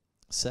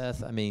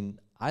 Seth, I mean,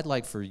 I'm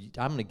going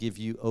to give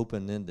you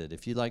open-ended.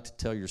 If you'd like to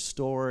tell your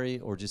story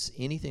or just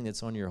anything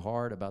that's on your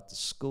heart about the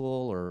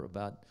school or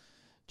about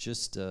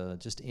just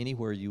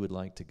anywhere you would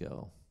like to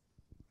go.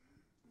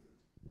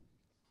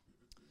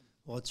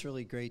 Well, it's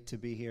really great to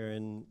be here,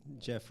 and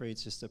Jeffrey,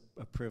 it's just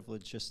a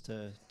privilege just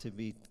to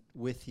be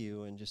with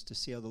you and just to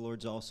see how the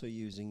Lord's also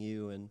using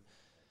you and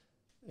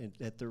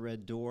at the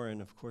Red Door,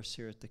 and of course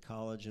here at the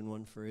college, and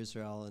One for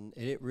Israel, and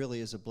it really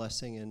is a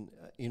blessing. And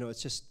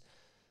it's just,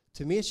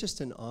 to me, it's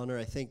just an honor.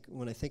 I think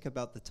when I think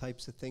about the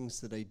types of things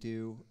that I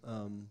do,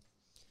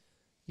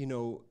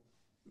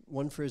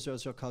 One for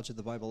Israel College of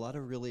the Bible, a lot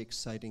of really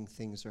exciting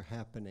things are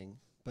happening.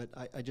 But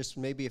I just,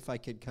 maybe if I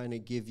could kind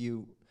of give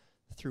you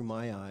through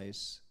my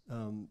eyes,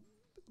 a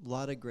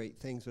lot of great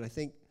things. But I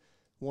think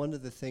one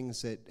of the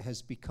things that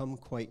has become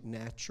quite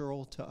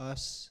natural to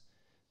us,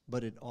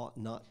 but it ought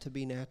not to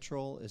be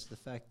natural, is the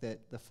fact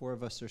that the four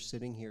of us are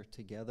sitting here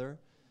together,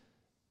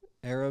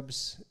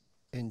 Arabs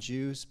and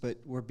Jews, but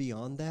we're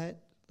beyond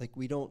that. Like,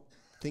 we don't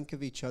think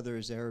of each other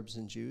as Arabs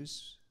and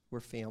Jews.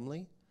 We're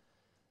family.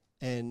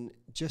 And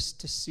just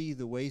to see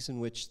the ways in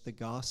which the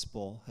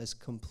gospel has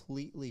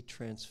completely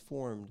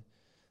transformed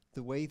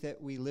the way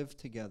that we live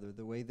together,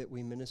 the way that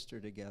we minister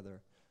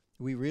together.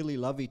 We really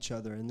love each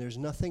other, and there's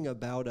nothing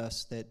about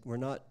us that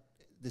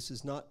this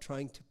is not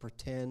trying to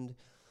pretend.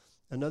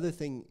 Another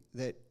thing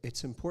that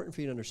it's important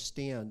for you to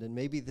understand, and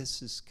maybe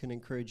this can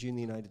encourage you in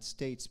the United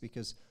States,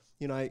 because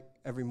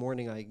every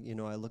morning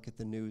I look at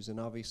the news, and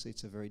obviously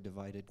it's a very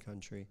divided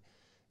country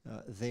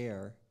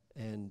there,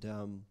 and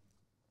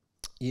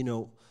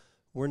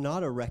we're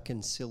not a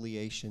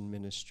reconciliation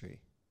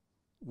ministry.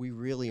 We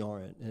really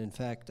aren't, and in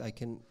fact, I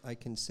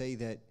can say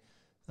that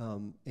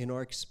in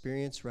our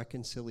experience,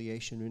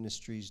 reconciliation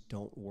ministries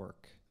don't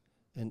work.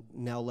 And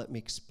now let me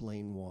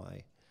explain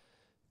why.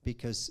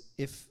 Because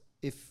if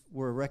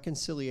we're a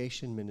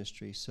reconciliation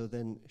ministry, so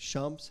then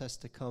Shams has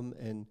to come,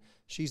 and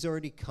she's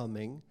already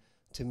coming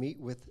to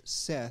meet with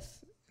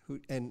Seth,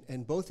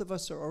 and both of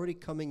us are already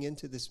coming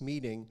into this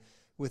meeting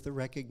with the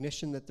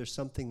recognition that there's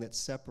something that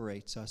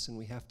separates us, and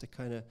we have to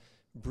kind of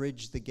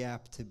bridge the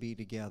gap to be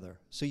together.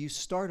 So you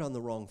start on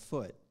the wrong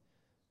foot.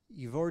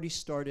 You've already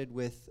started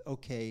with,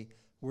 okay,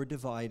 we're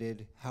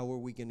divided, how are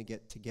we going to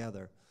get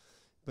together?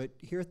 But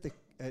here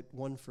at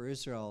One for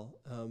Israel,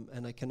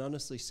 and I can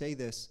honestly say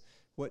this,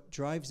 what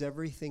drives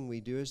everything we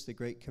do is the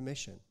Great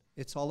Commission.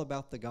 It's all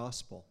about the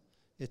gospel.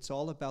 It's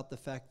all about the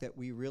fact that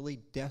we really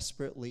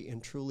desperately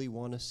and truly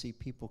want to see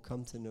people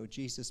come to know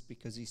Jesus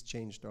because he's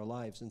changed our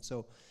lives. And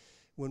so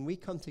when we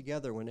come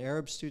together, when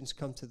Arab students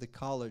come to the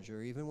college,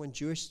 or even when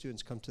Jewish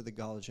students come to the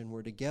college and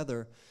we're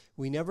together,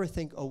 we never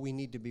think, oh, we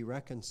need to be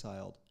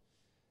reconciled.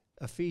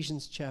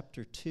 Ephesians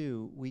chapter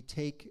 2, we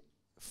take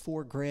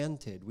for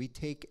granted, we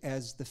take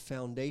as the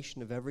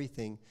foundation of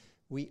everything,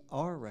 we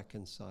are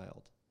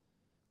reconciled.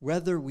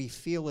 Whether we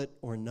feel it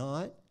or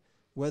not,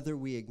 whether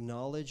we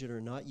acknowledge it or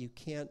not, you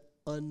can't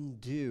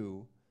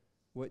undo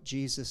what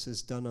Jesus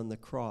has done on the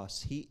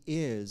cross. He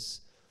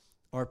is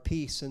our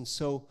peace. And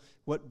so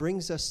what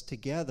brings us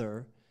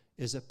together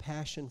is a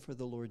passion for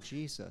the Lord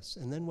Jesus.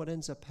 And then what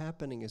ends up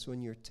happening is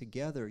when you're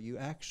together, you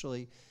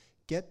actually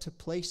get to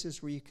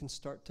places where you can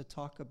start to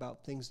talk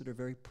about things that are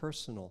very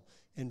personal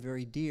and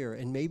very dear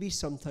and maybe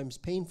sometimes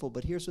painful.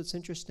 But here's what's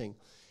interesting.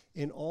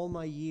 In all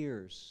my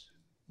years,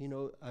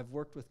 I've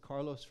worked with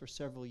Carlos for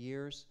several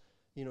years.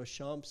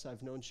 Shams,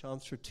 I've known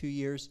Shams for 2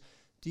 years.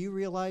 Do you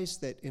realize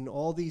that in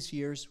all these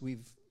years,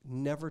 we've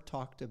never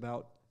talked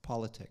about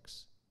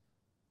politics?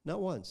 Not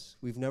once.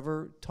 We've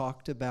never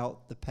talked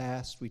about the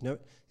past.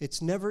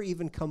 It's never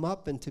even come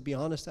up, and to be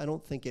honest, I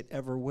don't think it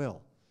ever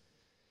will.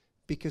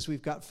 Because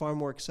we've got far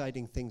more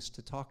exciting things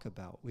to talk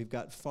about. We've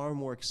got far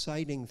more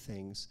exciting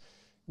things.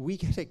 We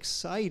get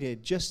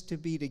excited just to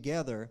be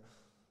together,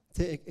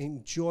 to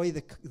enjoy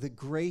the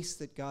grace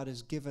that God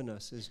has given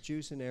us as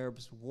Jews and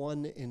Arabs,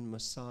 one in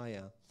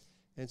Messiah.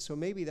 And so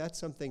maybe that's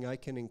something I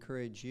can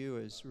encourage you,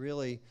 is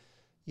really,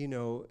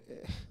 the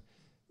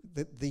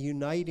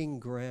uniting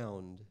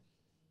ground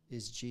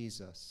is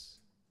Jesus.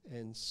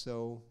 And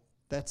so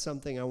that's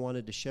something I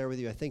wanted to share with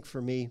you. I think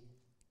for me,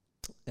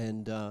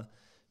 and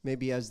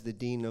maybe as the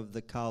dean of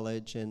the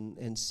college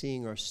and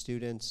seeing our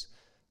students,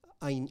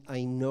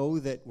 I know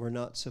that we're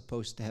not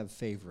supposed to have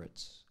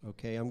favorites,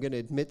 okay? I'm going to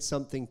admit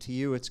something to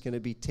you. It's going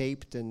to be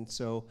taped, and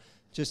so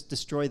just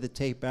destroy the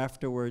tape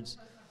afterwards.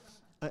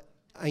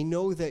 I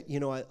know that,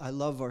 I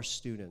love our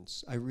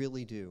students. I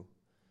really do.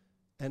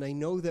 And I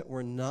know that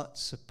we're not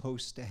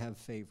supposed to have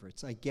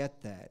favorites. I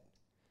get that.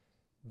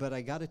 But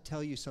I got to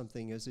tell you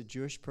something. As a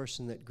Jewish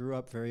person that grew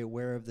up very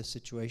aware of the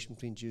situation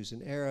between Jews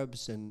and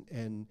Arabs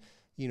and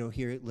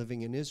here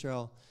living in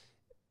Israel,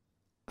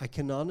 I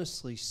can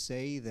honestly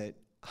say that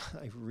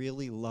I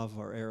really love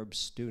our Arab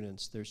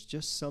students. There's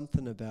just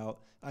something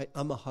about,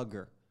 I'm a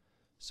hugger,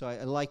 so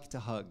I like to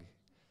hug.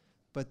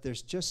 But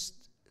there's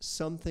just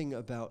something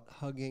about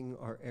hugging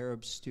our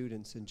Arab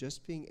students and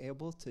just being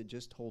able to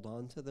just hold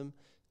on to them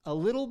a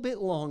little bit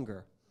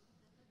longer,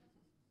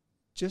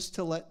 just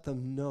to let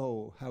them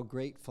know how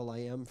grateful I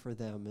am for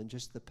them and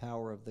just the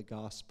power of the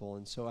gospel.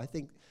 And so I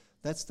think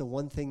that's the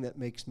one thing that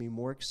makes me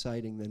more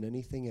exciting than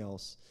anything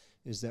else,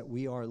 is that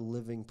we are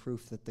living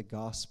proof that the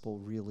gospel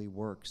really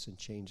works and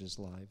changes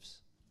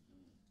lives.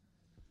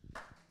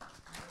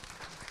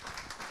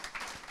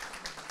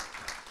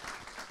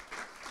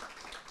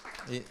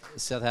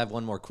 Seth, I have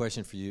one more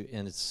question for you,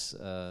 and it's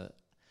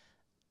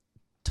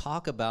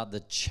talk about the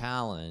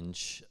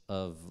challenge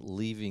of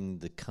leaving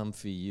the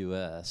comfy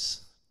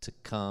U.S. to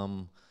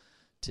come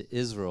to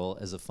Israel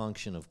as a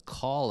function of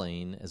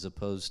calling, as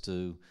opposed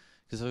to,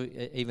 because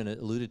I even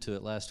alluded to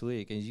it last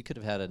week, and you could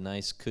have had a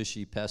nice,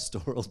 cushy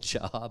pastoral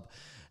job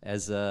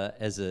as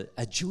a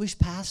Jewish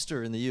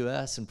pastor in the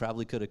U.S. and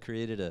probably could have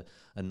created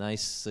a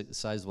nice,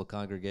 sizable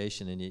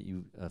congregation, and yet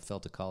you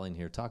felt a calling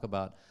here. Talk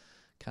about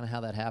kind of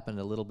how that happened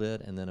a little bit,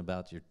 and then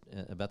about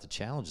the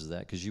challenges of that,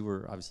 because you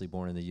were obviously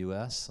born in the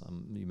U.S.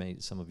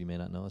 Some of you may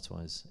not know that's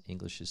why his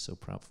English is so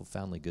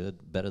profoundly good,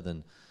 better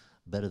than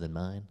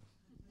mine.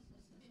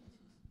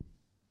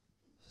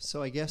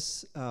 So I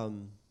guess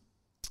one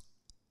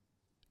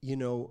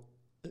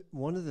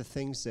of the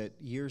things that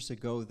years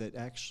ago that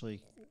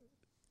actually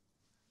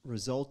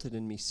resulted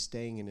in me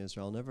staying in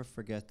Israel, I'll never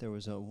forget, there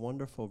was a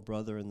wonderful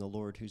brother in the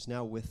Lord who's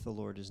now with the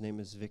Lord. His name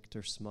is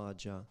Victor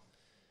Smadja.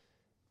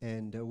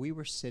 And we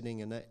were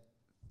sitting, and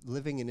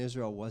living in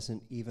Israel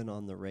wasn't even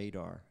on the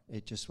radar.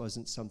 It just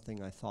wasn't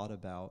something I thought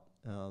about.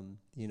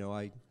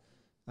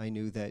 I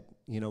knew that,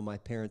 my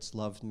parents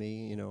loved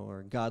me,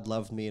 or God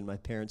loved me, and my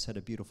parents had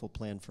a beautiful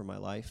plan for my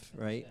life,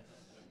 right?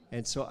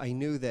 And so I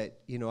knew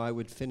that, I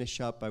would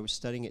finish up. I was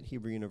studying at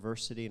Hebrew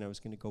University, and I was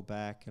going to go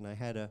back, and I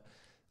had a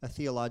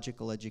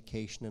theological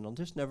education, and I'll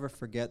just never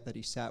forget that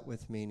he sat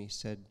with me, and he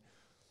said,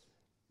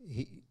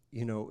 he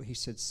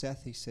said,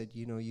 Seth, he said,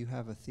 you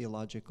have a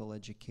theological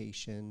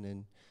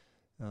education,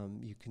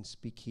 and you can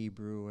speak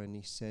Hebrew, and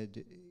he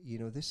said,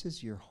 this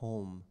is your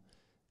home,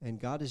 and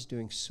God is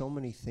doing so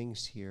many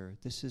things here.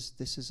 This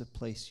is a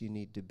place you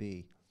need to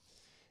be.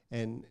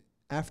 And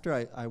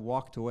after I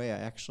walked away,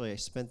 I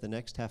spent the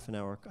next half an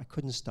hour, I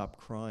couldn't stop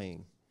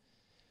crying.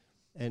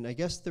 And I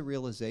guess the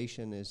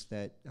realization is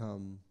that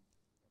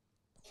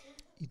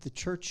the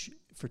church,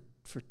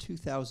 for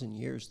 2,000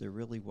 years, there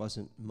really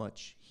wasn't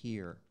much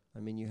here. I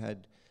mean, you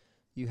had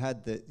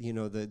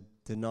the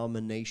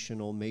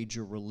denominational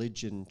major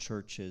religion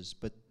churches,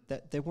 but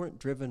that they weren't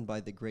driven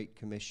by the Great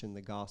Commission,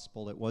 the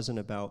gospel. It wasn't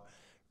about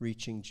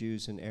reaching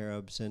Jews and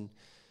Arabs, and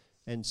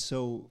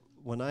so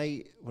when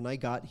I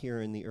got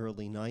here in the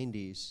early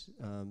 90s,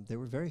 there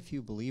were very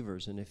few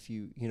believers, and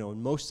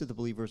and most of the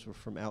believers were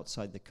from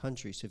outside the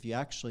country. So if you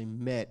actually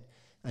met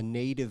a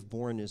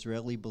native-born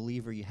Israeli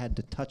believer, you had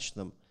to touch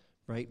them,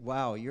 right?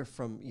 Wow, you're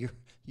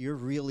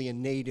really a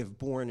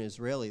native-born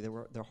Israeli. There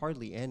are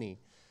hardly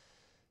any.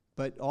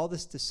 But all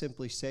this to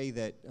simply say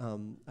that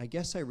I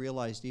guess I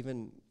realized,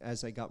 even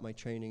as I got my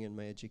training and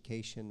my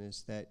education,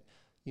 is that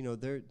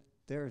there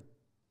are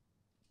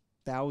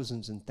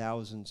thousands and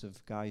thousands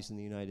of guys in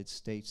the United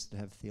States that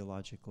have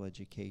theological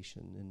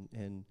education,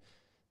 and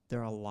there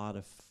are a lot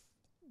of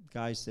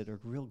guys that are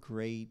real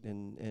great,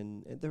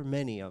 and there are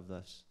many of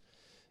us.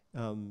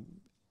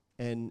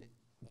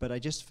 But I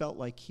just felt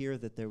like here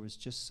that there was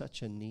just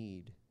such a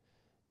need,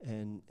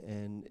 and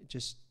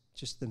just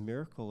the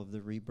miracle of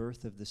the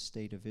rebirth of the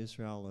state of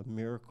Israel, a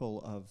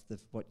miracle of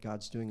what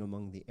God's doing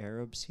among the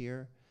Arabs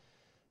here,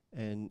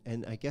 and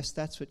I guess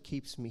that's what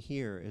keeps me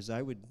here. Is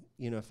I would,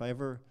 if I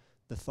ever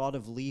the thought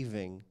of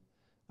leaving,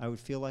 I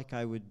would feel like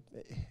I would,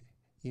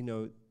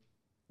 the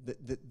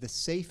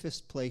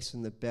safest place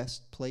and the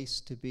best place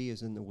to be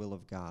is in the will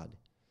of God,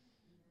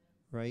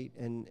 right?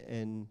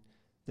 And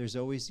there's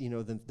always,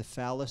 the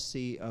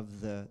fallacy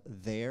of the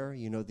there,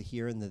 the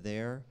here and the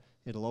there.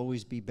 It'll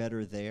always be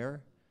better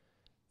there.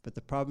 But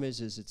the problem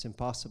is it's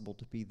impossible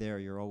to be there.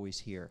 You're always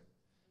here,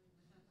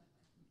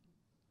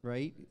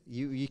 right?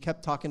 You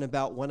kept talking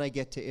about when I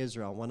get to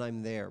Israel, when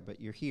I'm there, but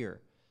you're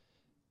here.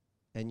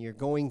 And you're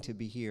going to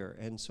be here.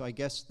 And so I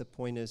guess the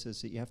point is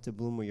that you have to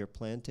bloom where you're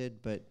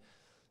planted, but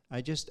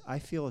I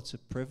feel it's a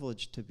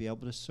privilege to be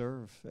able to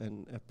serve,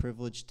 and a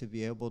privilege to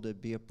be able to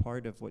be a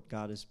part of what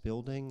God is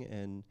building.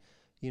 And,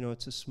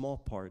 it's a small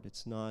part.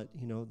 It's not,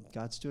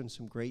 God's doing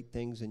some great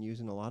things and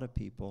using a lot of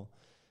people.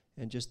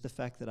 And just the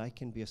fact that I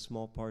can be a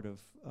small part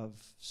of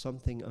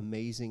something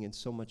amazing and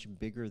so much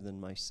bigger than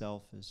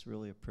myself is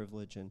really a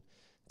privilege, and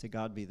to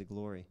God be the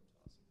glory.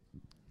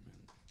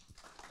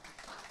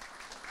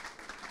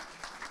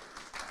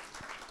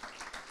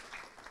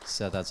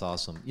 Seth, that's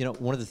awesome.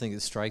 One of the things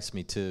that strikes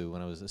me too,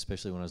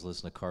 especially when I was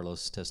listening to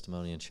Carlos'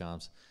 testimony and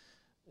Sham's,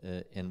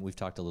 and we've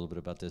talked a little bit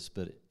about this,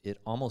 but it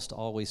almost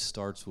always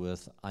starts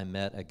with, I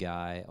met a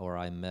guy or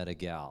I met a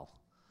gal.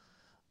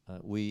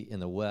 we in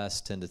the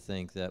West tend to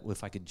think that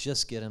if I could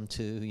just get them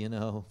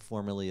to,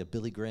 formerly a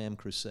Billy Graham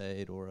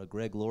crusade or a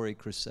Greg Laurie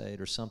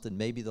crusade or something,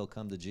 maybe they'll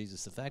come to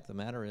Jesus. The fact of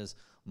the matter is,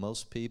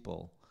 most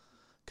people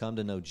come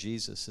to know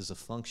Jesus as a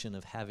function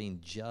of having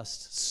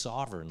just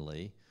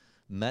sovereignly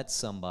met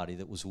somebody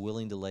that was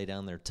willing to lay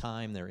down their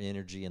time, their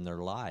energy, and their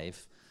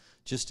life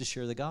just to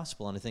share the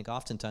gospel. And I think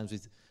oftentimes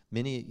with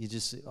many, you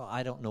just say,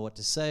 I don't know what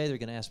to say. They're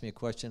going to ask me a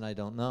question I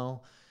don't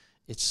know.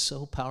 It's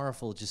so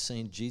powerful just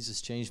saying,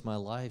 Jesus changed my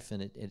life,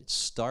 and it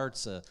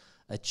starts a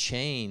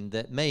chain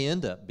that may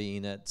end up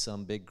being at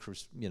some big,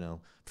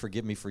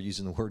 forgive me for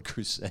using the word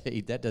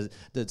crusade. That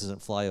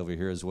doesn't fly over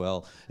here as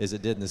well as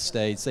it did in the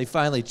States. They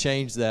finally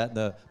changed that,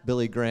 the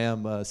Billy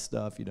Graham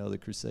stuff, the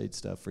crusade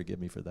stuff. Forgive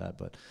me for that,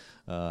 but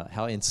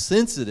how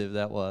insensitive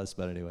that was.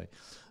 But anyway,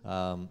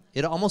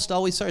 it almost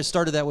always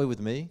started that way with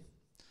me,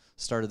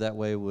 started that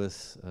way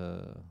with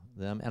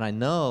them. And I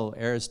know,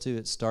 Aris, too,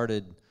 it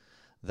started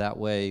that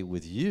way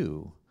with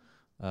you.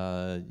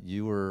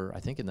 You were, I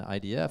think, in the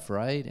IDF,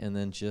 right? And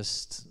then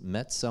just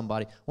met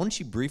somebody. Why don't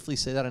you briefly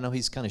say that? I know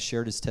he's kind of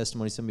shared his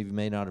testimony. Some of you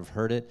may not have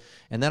heard it.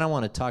 And then I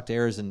want to talk to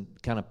Aris and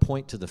kind of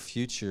point to the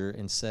future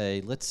and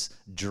say, let's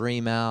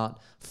dream out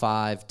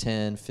 5,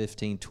 10,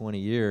 15, 20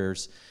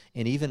 years,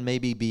 and even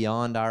maybe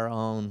beyond our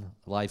own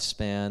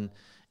lifespan,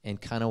 and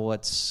kind of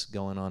what's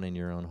going on in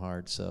your own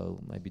heart.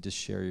 So maybe just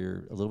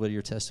share a little bit of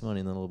your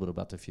testimony and then a little bit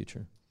about the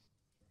future.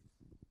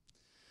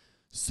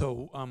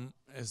 So,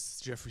 as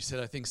Jeffrey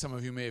said, I think some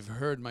of you may have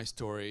heard my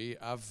story.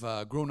 I've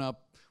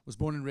was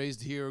born and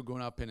raised here,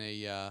 grown up in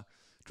a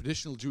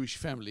traditional Jewish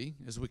family,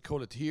 as we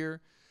call it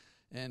here.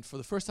 And for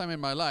the first time in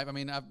my life,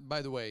 I've,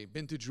 by the way,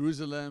 been to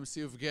Jerusalem,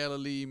 Sea of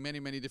Galilee,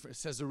 many different,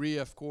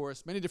 Caesarea, of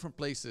course, many different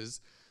places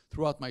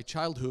throughout my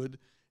childhood,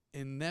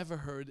 and never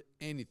heard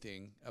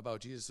anything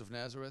about Jesus of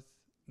Nazareth,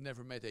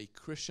 never met a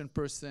Christian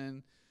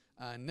person,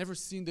 never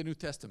seen the New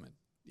Testament.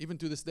 Even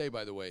to this day,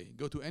 by the way.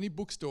 Go to any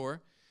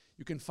bookstore,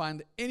 you can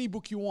find any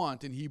book you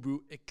want in Hebrew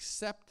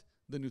except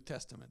the New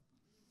Testament.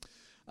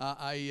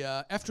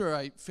 After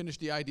I finished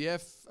the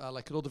IDF,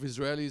 like a lot of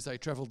Israelis, I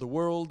traveled the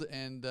world,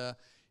 and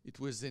it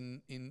was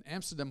in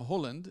Amsterdam,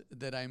 Holland,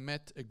 that I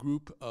met a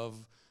group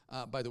of,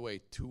 by the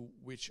way, to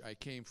which I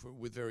came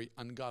with very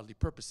ungodly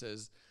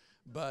purposes,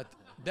 but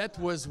that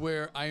was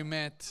where I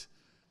met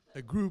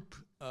a group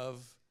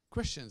of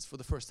Christians for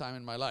the first time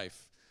in my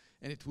life.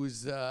 And it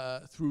was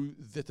through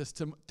the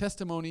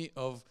testimony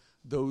of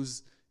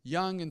those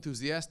young,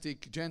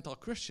 enthusiastic, Gentile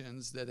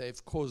Christians that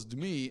have caused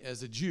me,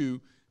 as a Jew,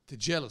 to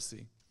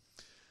jealousy.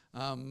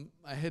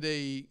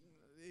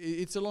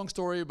 It's a long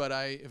story, but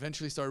I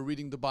eventually started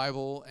reading the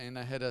Bible, and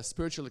I had a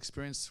spiritual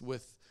experience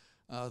with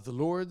the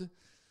Lord.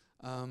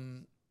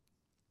 And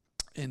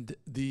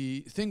the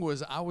thing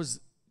was, I was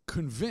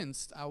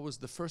convinced I was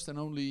the first and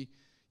only,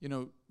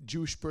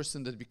 Jewish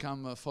person that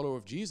become a follower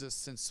of Jesus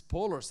since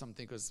Paul or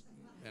something, because,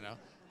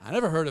 I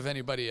never heard of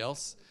anybody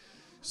else.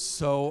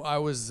 So I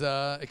was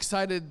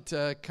excited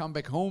to come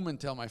back home and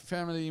tell my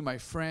family, my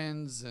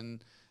friends,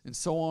 and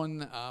so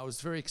on. I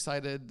was very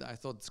excited. I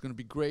thought it's going to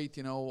be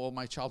great. All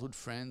my childhood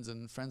friends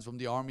and friends from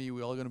the army,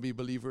 we're all going to be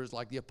believers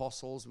like the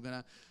apostles. We're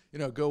going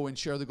to, go and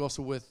share the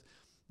gospel with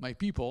my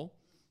people,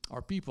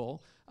 our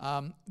people.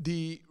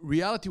 The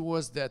reality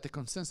was that the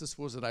consensus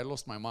was that I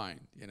lost my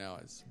mind. I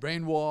was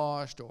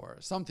brainwashed or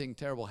something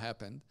terrible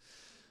happened.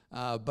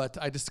 But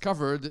I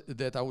discovered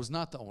that I was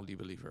not the only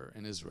believer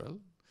in Israel.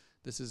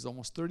 This is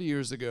almost 30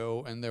 years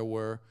ago, and there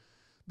were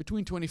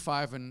between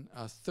 25 and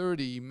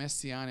 30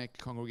 Messianic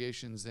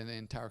congregations in the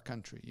entire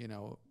country.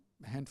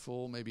 A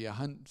handful, maybe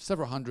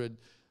several hundred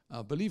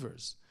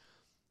believers.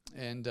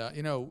 And,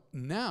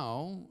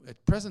 now,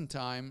 at present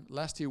time,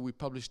 last year we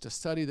published a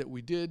study that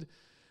we did.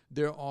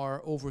 There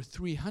are over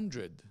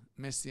 300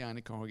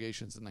 Messianic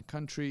congregations in the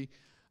country,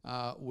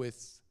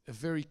 with a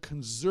very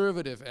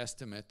conservative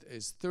estimate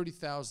is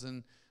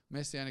 30,000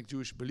 Messianic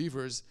Jewish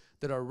believers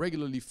that are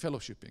regularly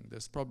fellowshipping.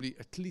 There's probably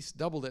at least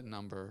double that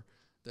number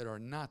that are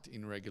not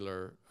in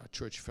regular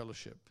church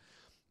fellowship.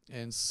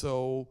 And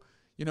so,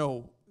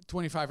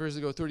 25 years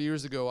ago, 30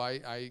 years ago,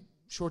 I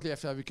shortly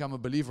after I became a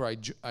believer,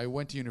 I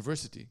went to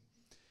university.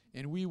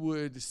 And we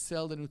would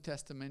sell the New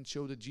Testament,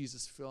 show the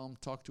Jesus film,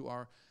 talk to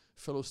our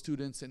fellow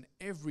students, and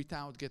every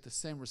time I would get the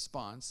same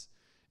response.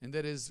 And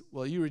that is,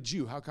 well, you're a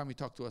Jew. How come you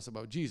talk to us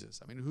about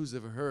Jesus? Who's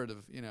ever heard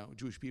of,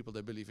 Jewish people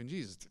that believe in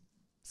Jesus?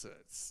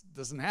 It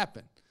doesn't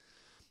happen.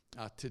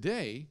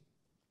 Today,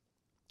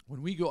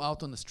 when we go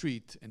out on the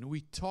street and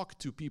we talk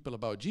to people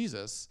about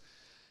Jesus,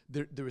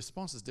 the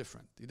response is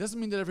different. It doesn't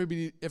mean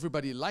that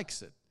everybody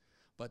likes it,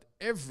 but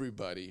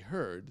everybody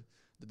heard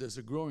that there's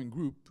a growing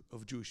group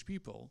of Jewish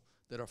people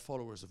that are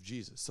followers of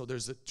Jesus. So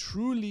there's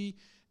truly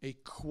a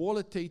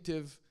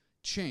qualitative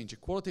change, a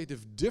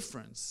qualitative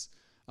difference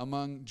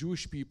among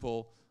Jewish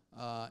people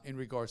in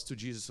regards to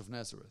Jesus of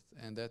Nazareth.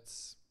 And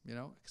that's,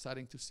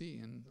 exciting to see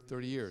in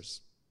 30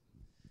 years.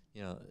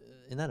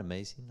 Isn't that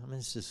amazing?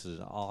 It's just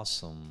an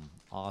awesome,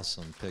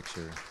 awesome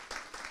picture.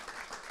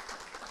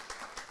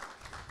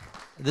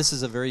 This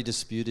is a very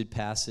disputed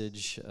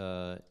passage.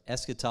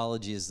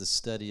 Eschatology is the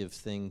study of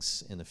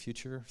things in the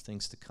future,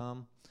 things to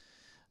come.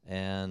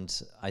 And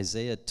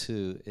Isaiah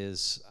 2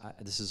 is,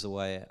 this is the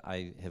way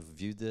I have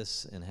viewed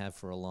this and have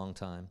for a long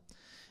time.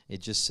 It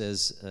just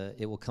says,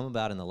 it will come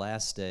about in the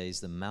last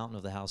days, the mountain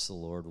of the house of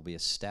the Lord will be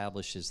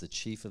established as the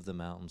chief of the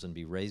mountains and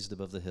be raised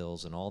above the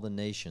hills, and all the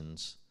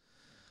nations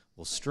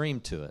will stream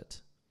to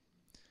it.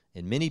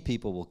 And many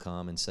people will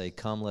come and say,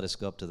 come, let us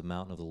go up to the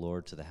mountain of the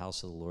Lord, to the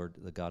house of the Lord,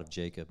 the God of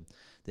Jacob,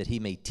 that he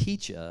may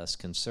teach us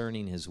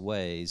concerning his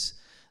ways,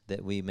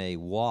 that we may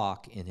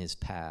walk in his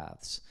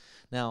paths.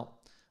 Now,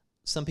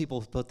 some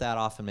people put that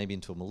off and maybe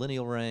into a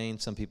millennial reign.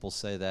 Some people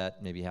say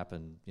that maybe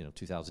happened,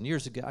 2,000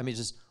 years ago. I mean,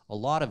 just a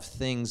lot of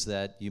things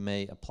that you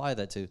may apply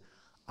that to.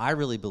 I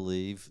really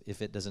believe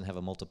if it doesn't have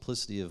a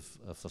multiplicity of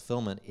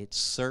fulfillment, it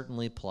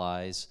certainly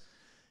applies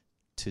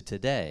to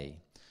today.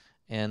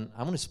 And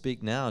I want to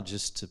speak now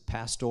just to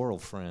pastoral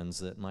friends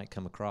that might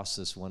come across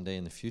this one day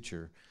in the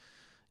future.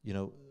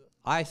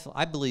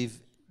 I believe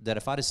that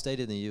if I'd have stayed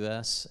in the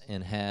U.S.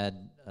 and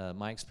had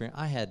my experience,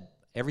 I had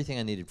everything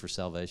I needed for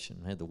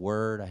salvation. I had the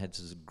Word. I had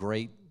this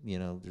great,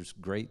 there's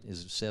great,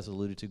 as Seth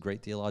alluded to,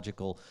 great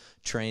theological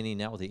training.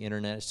 Now with the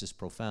internet, it's just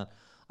profound.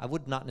 I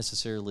would not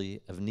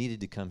necessarily have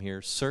needed to come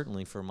here,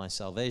 certainly for my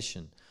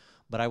salvation.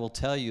 But I will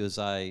tell you, as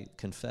I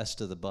confessed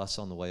to the bus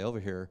on the way over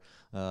here,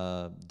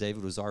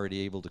 David was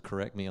already able to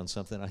correct me on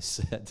something I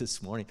said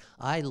this morning.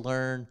 I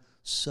learned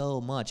so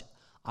much.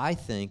 I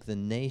think the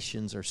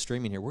nations are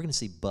streaming here. We're going to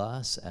see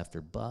bus after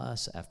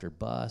bus after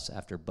bus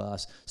after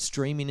bus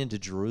streaming into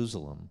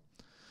Jerusalem.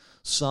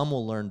 Some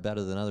will learn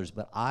better than others,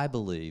 but I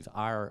believe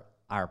our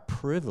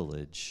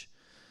privilege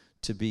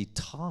to be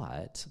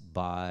taught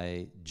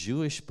by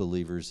Jewish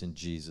believers in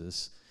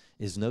Jesus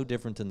is no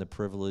different than the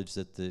privilege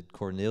that the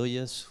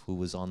Cornelius, who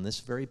was on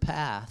this very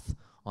path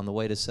on the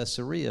way to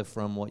Caesarea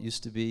from what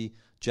used to be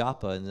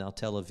Joppa and now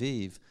Tel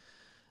Aviv,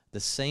 the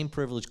same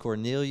privilege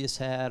Cornelius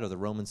had, or the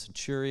Roman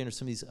centurion, or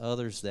some of these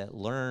others that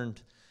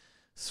learned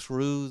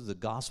through the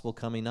gospel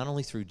coming, not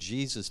only through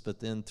Jesus, but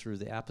then through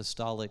the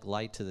apostolic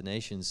light to the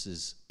nations,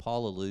 as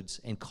Paul alludes,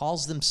 and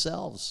calls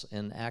themselves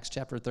in Acts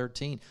chapter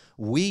 13.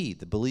 We,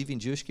 the believing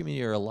Jewish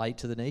community, are a light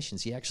to the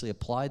nations. He actually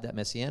applied that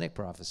messianic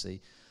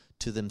prophecy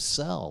to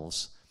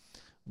themselves.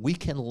 We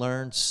can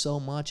learn so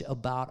much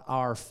about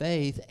our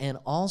faith and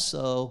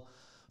also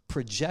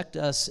project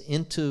us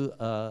into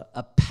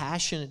a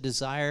passionate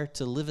desire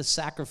to live a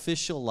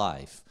sacrificial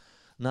life,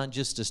 not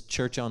just a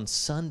church on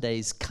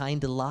Sundays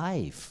kind of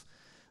life,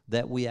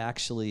 that we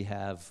actually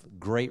have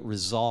great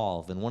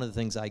resolve. And one of the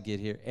things I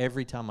get here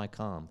every time I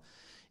come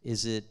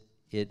is it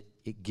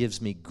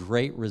gives me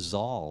great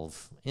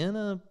resolve in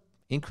an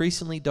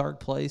increasingly dark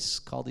place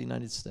called the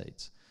United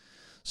States.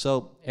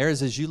 So,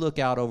 Erez, as you look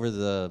out over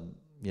the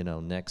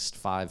next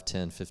 5,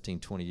 10, 15,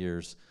 20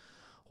 years,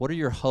 what are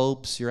your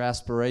hopes, your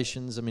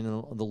aspirations? I mean,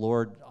 the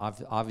Lord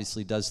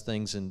obviously does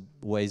things in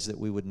ways that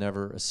we would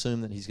never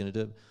assume that he's going to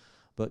do it.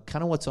 But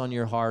kind of what's on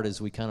your heart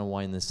as we kind of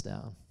wind this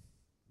down?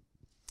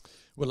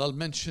 Well, I'll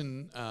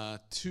mention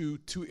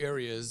two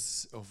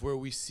areas of where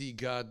we see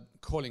God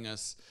calling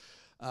us.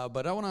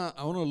 But I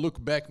wanna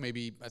look back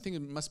maybe, I think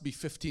it must be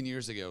 15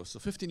 years ago. So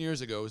 15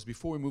 years ago, is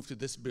before we moved to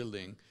this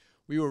building,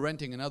 we were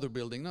renting another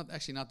building, not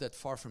that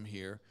far from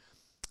here.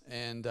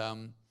 And,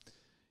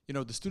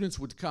 the students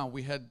would come.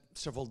 We had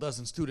several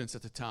dozen students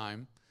at the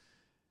time.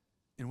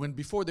 And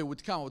before they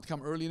would come, I would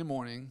come early in the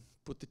morning,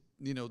 put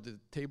the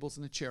tables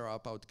and the chair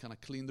up. I would kind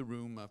of clean the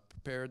room,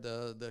 prepare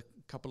the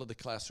couple of the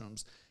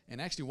classrooms. And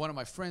actually, one of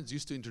my friends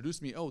used to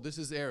introduce me, this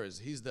is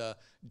Erez. He's the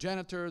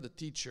janitor, the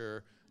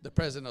teacher, the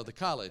president of the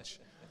college.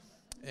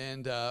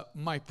 And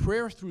my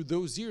prayer through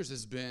those years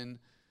has been,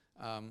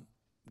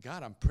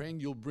 God, I'm praying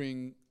you'll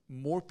bring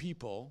more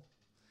people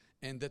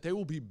and that they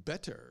will be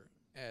better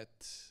at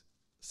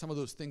some of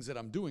those things that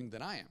I'm doing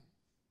than I am.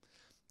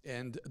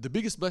 And the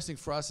biggest blessing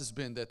for us has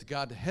been that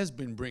God has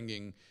been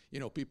bringing,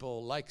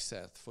 people like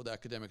Seth for the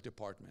academic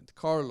department,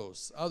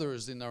 Carlos,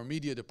 others in our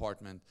media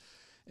department.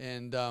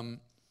 And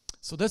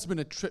so that's been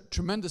a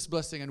tremendous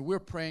blessing. And we're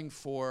praying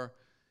for,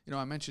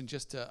 I mentioned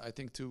just, I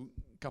think, to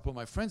a couple of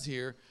my friends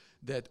here,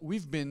 that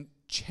we've been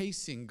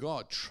chasing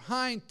God,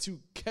 trying to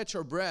catch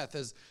our breath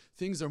as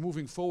things are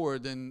moving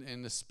forward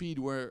and the speed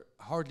we're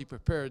hardly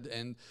prepared.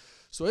 And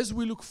so as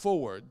we look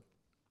forward,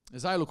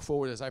 as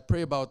I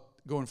pray about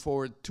going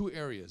forward, two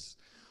areas.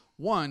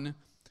 One,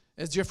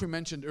 as Jeffrey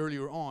mentioned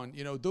earlier on,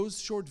 those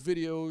short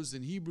videos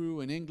in Hebrew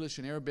and English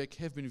and Arabic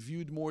have been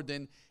viewed more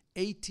than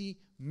 80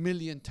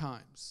 million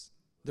times.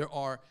 There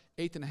are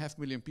 8.5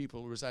 million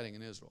people residing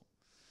in Israel.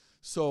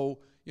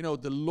 So,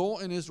 the law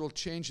in Israel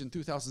changed in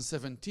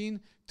 2017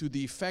 to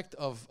the effect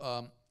of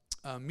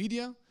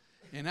media,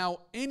 and now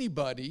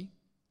anybody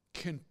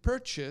can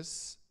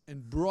purchase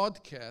and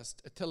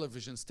broadcast a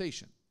television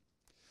station.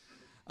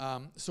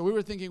 So we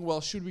were thinking,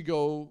 well, should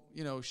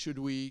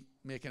we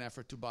make an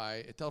effort to buy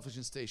a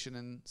television station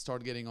and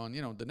start getting on,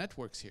 the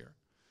networks here?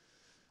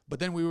 But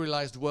then we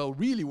realized, well,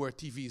 really where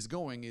TV is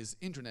going is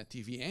internet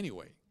TV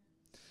anyway.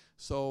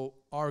 So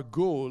our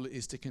goal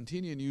is to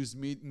continue and use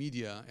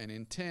media, and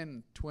in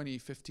 10, 20,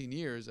 15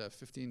 years,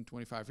 15,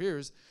 25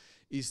 years,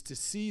 is to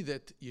see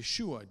that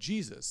Yeshua,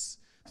 Jesus,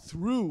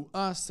 through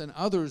us and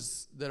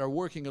others that are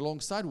working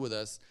alongside with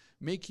us,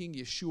 making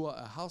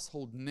Yeshua a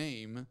household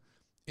name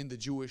in the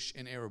Jewish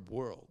and Arab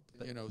world.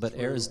 But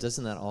Erez,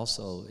 doesn't that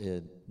also,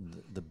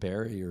 the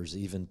barriers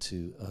even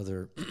to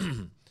other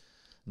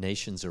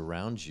nations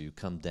around you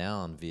come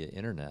down via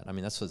internet? I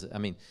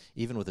mean,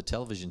 even with a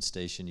television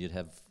station, you'd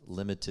have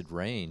limited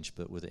range,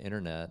 but with the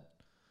internet,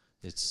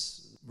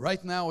 it's...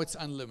 Right now, it's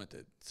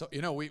unlimited. So,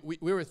 we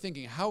were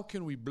thinking, how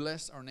can we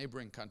bless our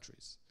neighboring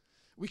countries?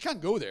 We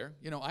can't go there.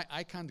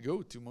 I can't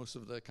go to most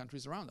of the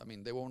countries around. I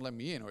mean, they won't let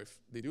me in, or if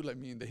they do let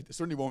me in, they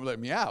certainly won't let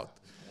me out.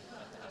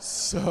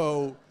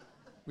 So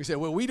we said,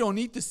 well, we don't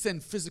need to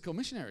send physical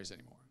missionaries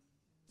anymore.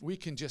 We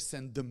can just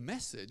send the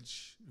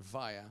message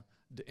via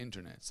the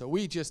internet. So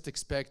we just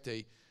expect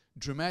a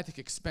dramatic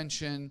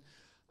expansion.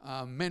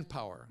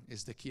 Manpower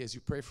is the key as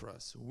you pray for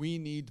us. We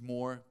need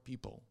more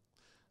people.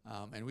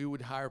 And we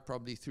would hire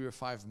probably 3 or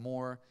 5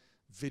 more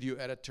video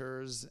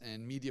editors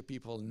and media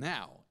people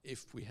now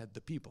if we had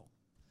the people.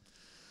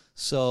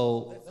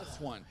 So that's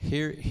one.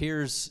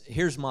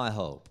 Here's my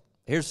hope.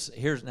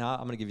 Here's now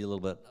I'm going to give you a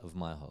little bit of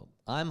my hope.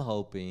 I'm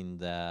hoping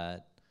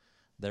that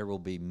there will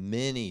be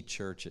many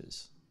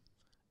churches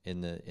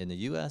in the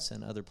U.S.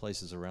 and other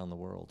places around the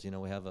world.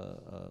 We have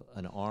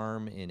an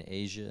arm in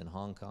Asia and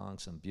Hong Kong,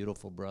 some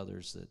beautiful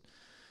brothers that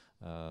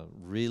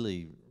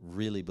really,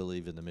 really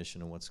believe in the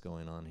mission and what's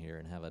going on here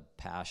and have a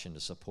passion to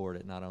support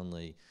it, not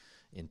only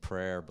in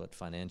prayer but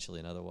financially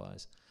and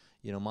otherwise.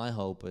 My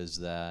hope is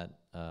that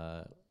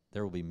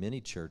there will be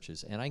many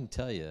churches, and I can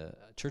tell you,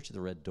 Church of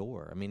the Red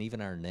Door, I mean,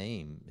 even our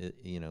name,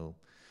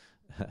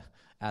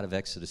 out of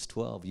Exodus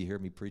 12, you hear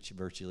me preach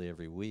virtually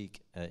every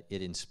week.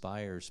 It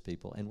inspires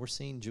people, and we're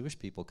seeing Jewish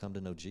people come to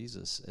know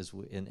Jesus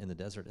in the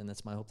desert, and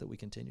that's my hope that we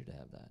continue to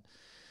have that.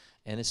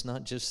 And it's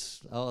not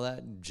just,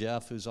 that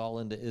Jeff who's all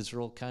into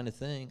Israel kind of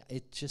thing.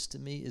 It just, to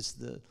me, it's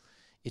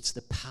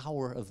the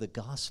power of the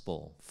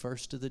gospel,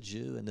 first to the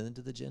Jew and then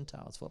to the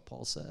Gentile. That's what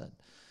Paul said.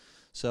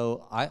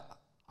 So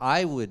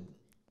I would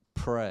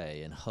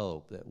pray and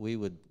hope that we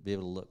would be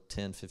able to look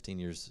 10, 15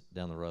 years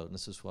down the road. And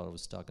this is what I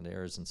was talking to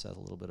Erez and Seth a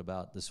little bit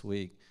about this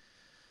week.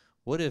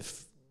 What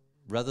if,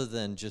 rather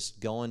than just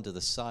going to the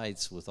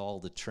sites with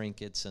all the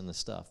trinkets and the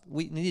stuff,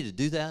 we need to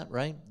do that,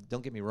 right?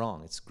 Don't get me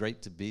wrong. It's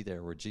great to be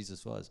there where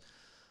Jesus was.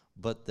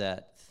 But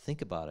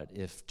think about it,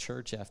 if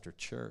church after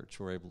church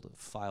were able to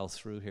file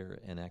through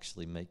here and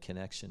actually make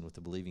connection with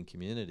the believing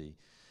community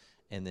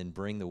and then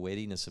bring the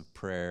weightiness of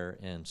prayer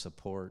and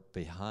support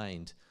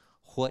behind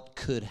what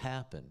could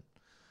happen,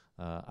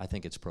 I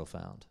think it's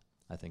profound.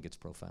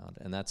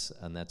 And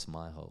that's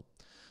my hope.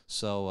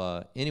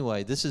 So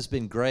anyway, this has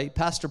been great.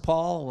 Pastor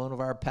Paul, one of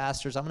our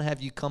pastors, I'm going to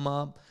have you come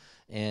up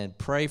and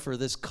pray for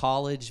this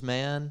college,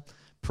 man.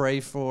 Pray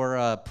for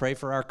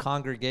our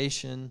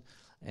congregation.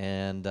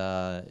 And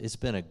it's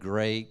been a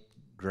great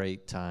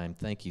time.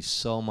 Thank you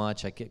so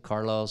much. I get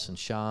Carlos and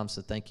Sham,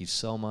 so thank you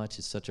so much.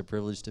 It's such a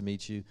privilege to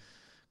meet you.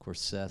 Of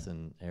course, Seth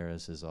and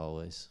Erez, as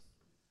always.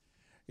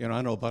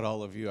 I know about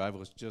all of you. I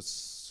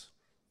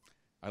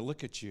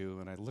look at you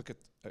and I look at,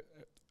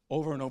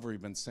 over and over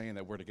you've been saying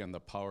that word again,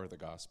 the power of the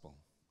gospel.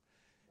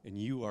 And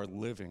you are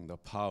living the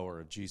power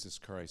of Jesus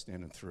Christ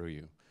in and through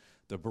you.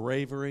 The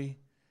bravery,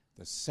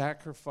 the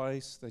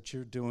sacrifice that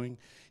you're doing.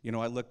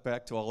 I look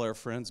back to all our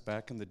friends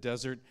back in the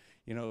desert.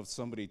 If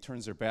somebody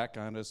turns their back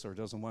on us or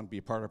doesn't want to be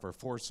a part of our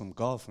foursome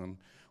golfing,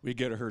 we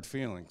get hurt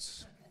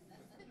feelings.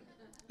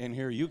 And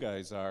here you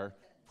guys are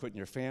putting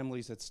your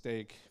families at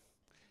stake,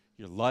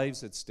 your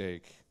lives at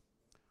stake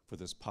for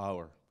this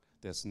power,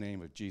 this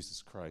name of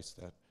Jesus Christ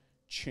that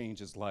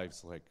changes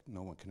lives like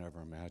no one can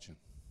ever imagine.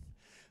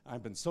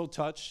 I've been so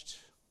touched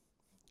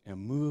and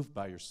moved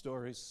by your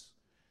stories.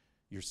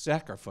 Your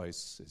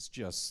sacrifice is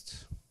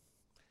just,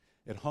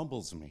 it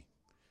humbles me.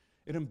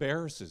 It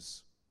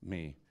embarrasses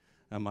me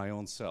and my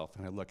own self.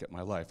 And I look at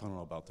my life. I don't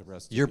know about the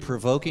rest of you. You're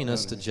provoking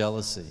us to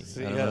jealousy.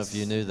 See, I don't know if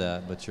you knew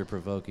that, but you're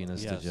provoking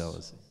us to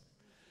jealousy.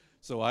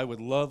 So I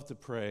would love to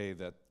pray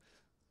that,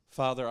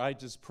 Father, I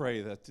just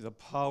pray that the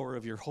power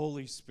of your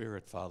Holy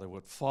Spirit, Father,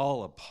 would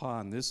fall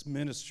upon this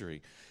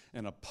ministry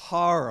in a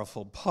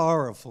powerful,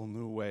 powerful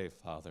new way,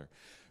 Father.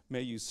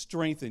 May you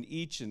strengthen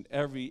each and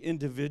every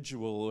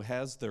individual who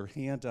has their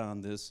hand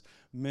on this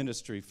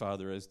ministry,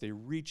 Father, as they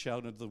reach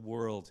out into the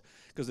world.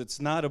 Because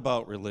it's not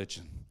about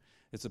religion.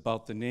 It's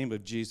about the name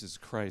of Jesus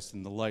Christ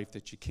and the life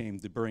that you came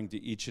to bring to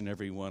each and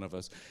every one of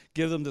us.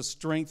 Give them the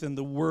strength and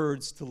the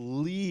words to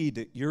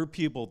lead your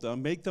people, to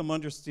make them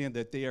understand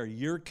that they are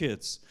your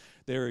kids.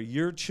 They are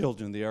your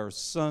children. They are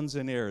sons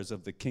and heirs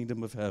of the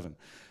kingdom of heaven,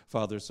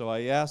 Father. So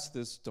I ask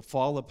this to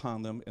fall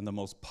upon them in the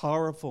most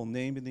powerful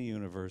name in the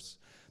universe,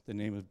 the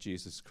name of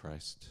Jesus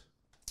Christ.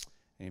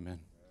 Amen.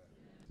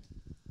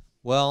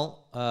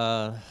 Well,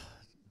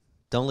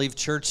 don't leave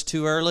church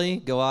too early.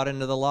 Go out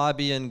into the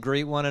lobby and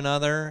greet one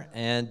another.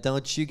 And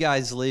don't you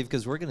guys leave,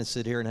 because we're going to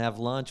sit here and have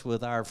lunch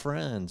with our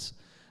friends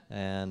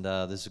and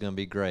this is going to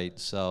be great.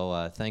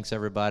 So thanks,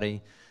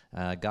 everybody.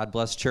 God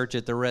bless Church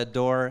at the Red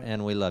Door,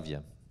 and we love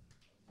you.